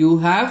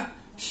have,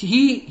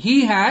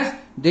 he has,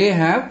 they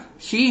have,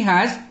 she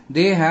has,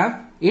 they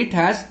have, it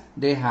has,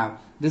 they have.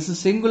 This is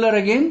singular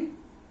again.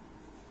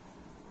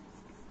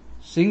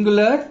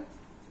 Singular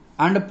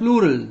and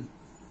plural.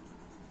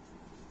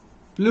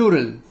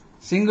 plural.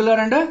 Singular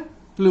and a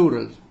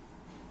plural.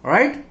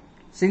 Right?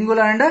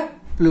 Singular and a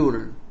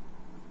plural.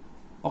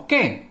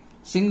 Okay?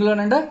 Singular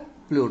and a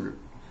plural.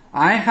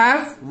 I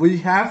have, we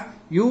have,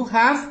 you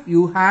have,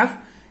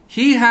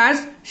 he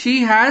has,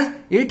 she has,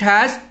 it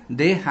has,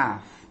 they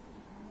have.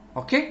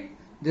 Okay?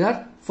 They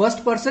are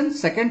first person,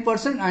 second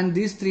person, and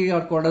these three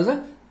are called as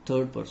a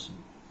third person.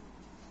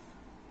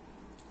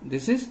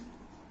 This is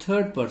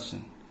third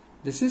person.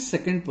 This is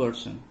second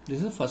person.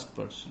 This is first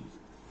person.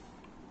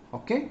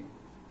 Okay?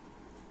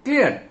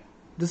 Clear?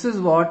 This is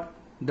what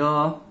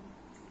the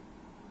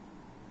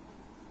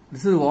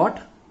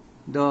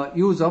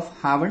use of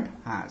have and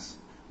has.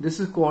 This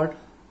is called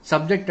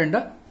subject and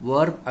a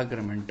verb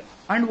agreement.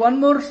 And one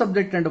more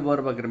subject and a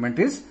verb agreement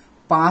is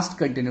past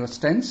continuous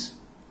tense.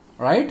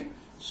 Right?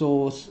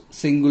 So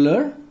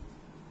singular,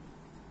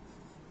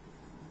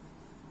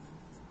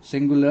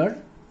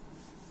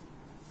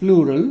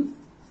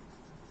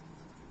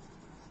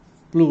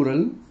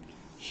 plural.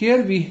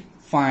 Here we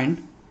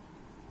find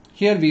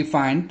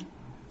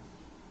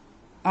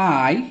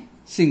I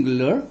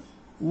singular,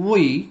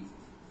 we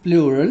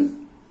plural,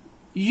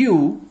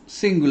 you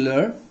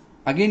singular,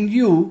 again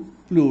you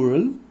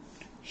plural,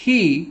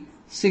 he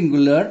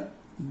singular,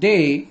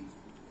 they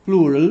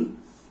plural,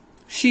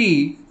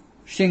 she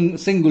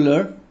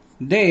singular,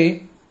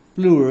 they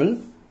plural,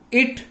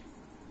 it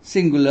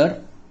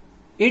singular,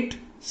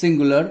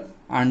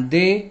 and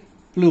they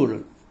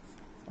plural.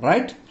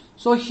 Right?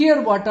 So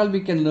here what all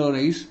we can learn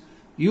is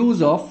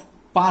use of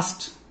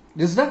past.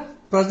 This is the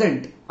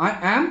present. I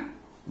am,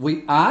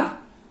 we are,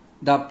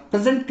 the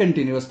present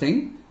continuous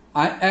thing.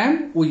 I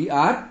am, we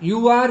are,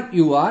 you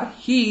are,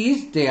 he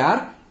is, they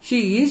are,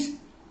 she is,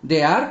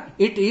 they are,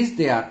 it is,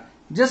 they are.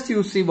 Just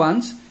you see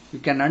once, you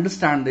can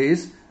understand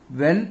this.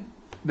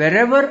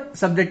 Wherever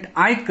subject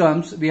I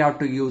comes, we have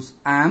to use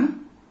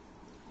am,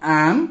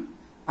 and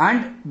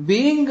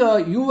being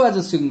you as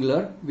a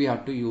singular, we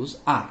have to use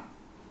are.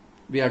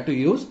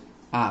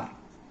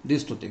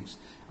 These two things.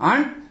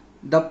 And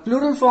the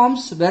plural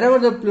forms, wherever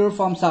the plural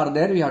forms are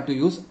there, we have to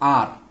use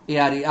are,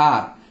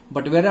 are.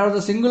 But wherever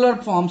the singular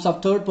forms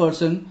of third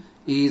person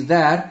is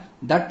there,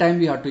 that time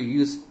we have to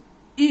use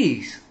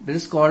is.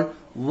 This is called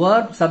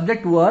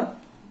subject verb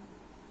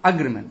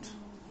agreement.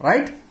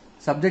 Right?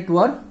 Subject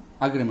verb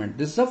agreement.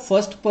 This is the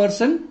first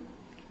person.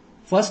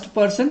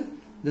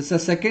 This is the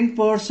second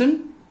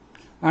person,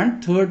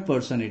 and third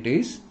person it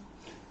is.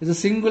 It's a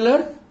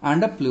singular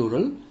and a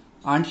plural.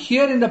 And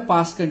here in the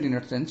past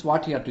continuous tense,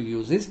 what you have to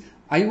use is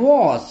I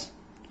was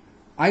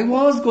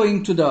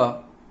going to the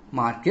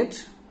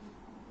market.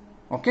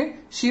 Okay?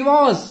 She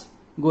was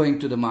going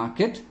to the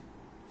market.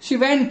 She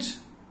went.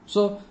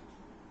 So,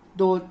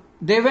 though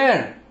they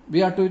were,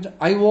 we have to use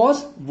I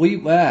was, we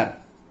were.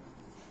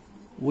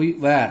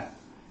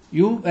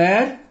 You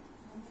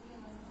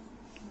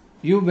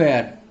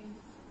were.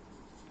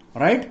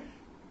 Right?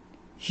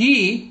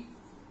 He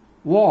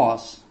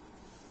was.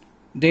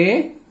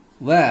 They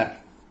were.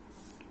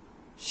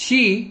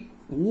 She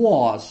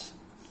was.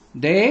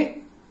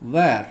 They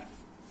were.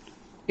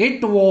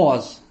 It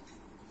was.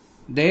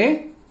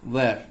 They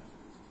were.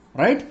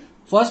 Right?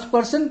 First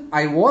person,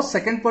 I was.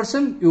 Second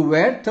person, you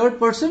were. Third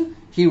person,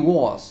 he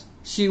was.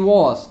 She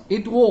was.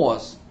 It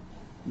was.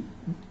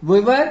 We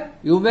were.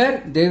 You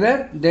were. They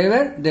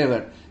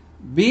were.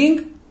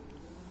 Being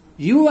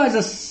you as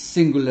a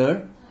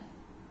singular,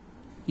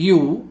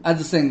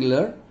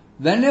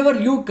 whenever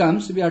you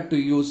comes, we have to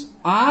use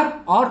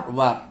are or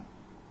were.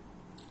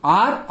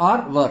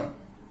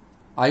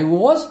 I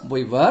was,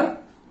 we were.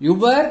 You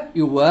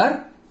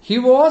were. He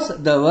was,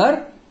 they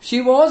were.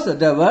 She was,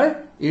 they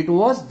were. It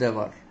was, they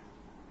were.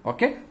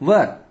 Okay?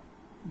 Were.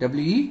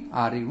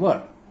 W-E-R-E,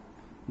 were.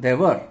 They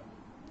were.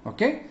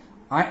 Okay?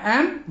 I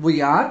am,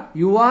 we are.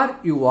 You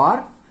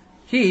are.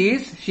 He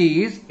is,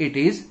 she is, it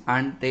is,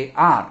 and they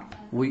are.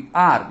 We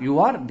are, you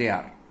are, they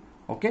are.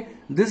 Okay?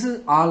 This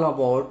is all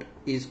about,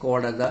 is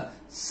called as a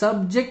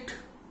subject.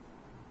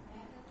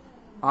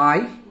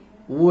 I,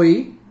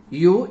 we,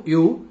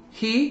 you,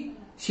 he,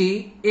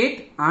 she,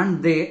 it,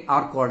 and they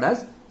are called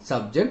as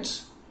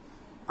subjects.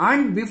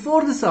 And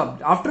before the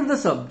subject, after the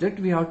subject,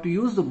 we have to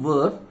use the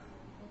verb.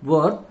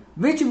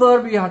 Which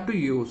verb we have to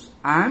use?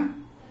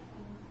 Am,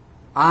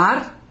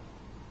 are,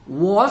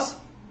 was,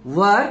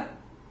 were,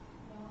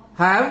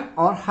 have,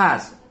 or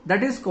has.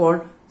 That is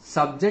called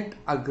subject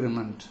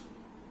agreement.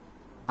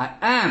 I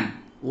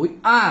am, we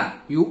are,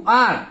 you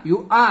are,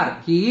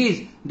 he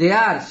is, they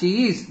are,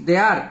 she is, they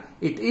are,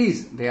 it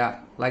is, they are.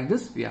 Like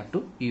this we have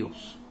to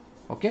use.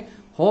 Okay.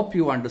 Hope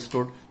you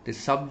understood the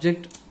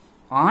subject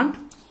and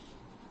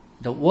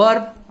the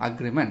verb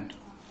agreement.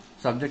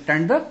 Subject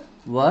and the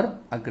verb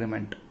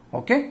agreement.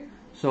 Okay.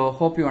 So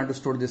hope you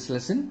understood this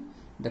lesson.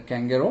 The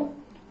kangaroo.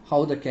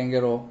 How the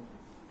kangaroo.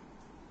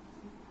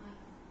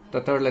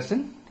 The third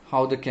lesson.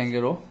 How the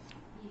kangaroo.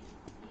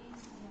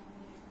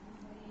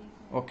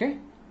 Okay.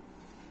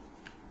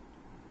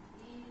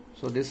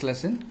 So this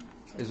lesson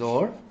is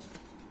over.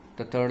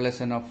 The third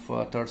lesson of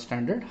third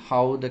standard.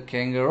 How the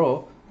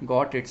kangaroo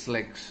got its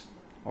legs.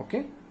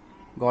 Okay.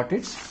 Got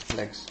its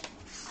legs.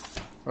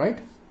 Right?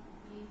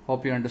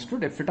 Hope you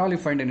understood. If at all you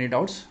find any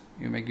doubts,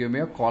 you may give me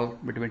a call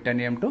between 10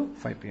 a.m. to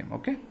 5 p.m.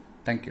 Okay?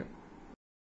 Thank you.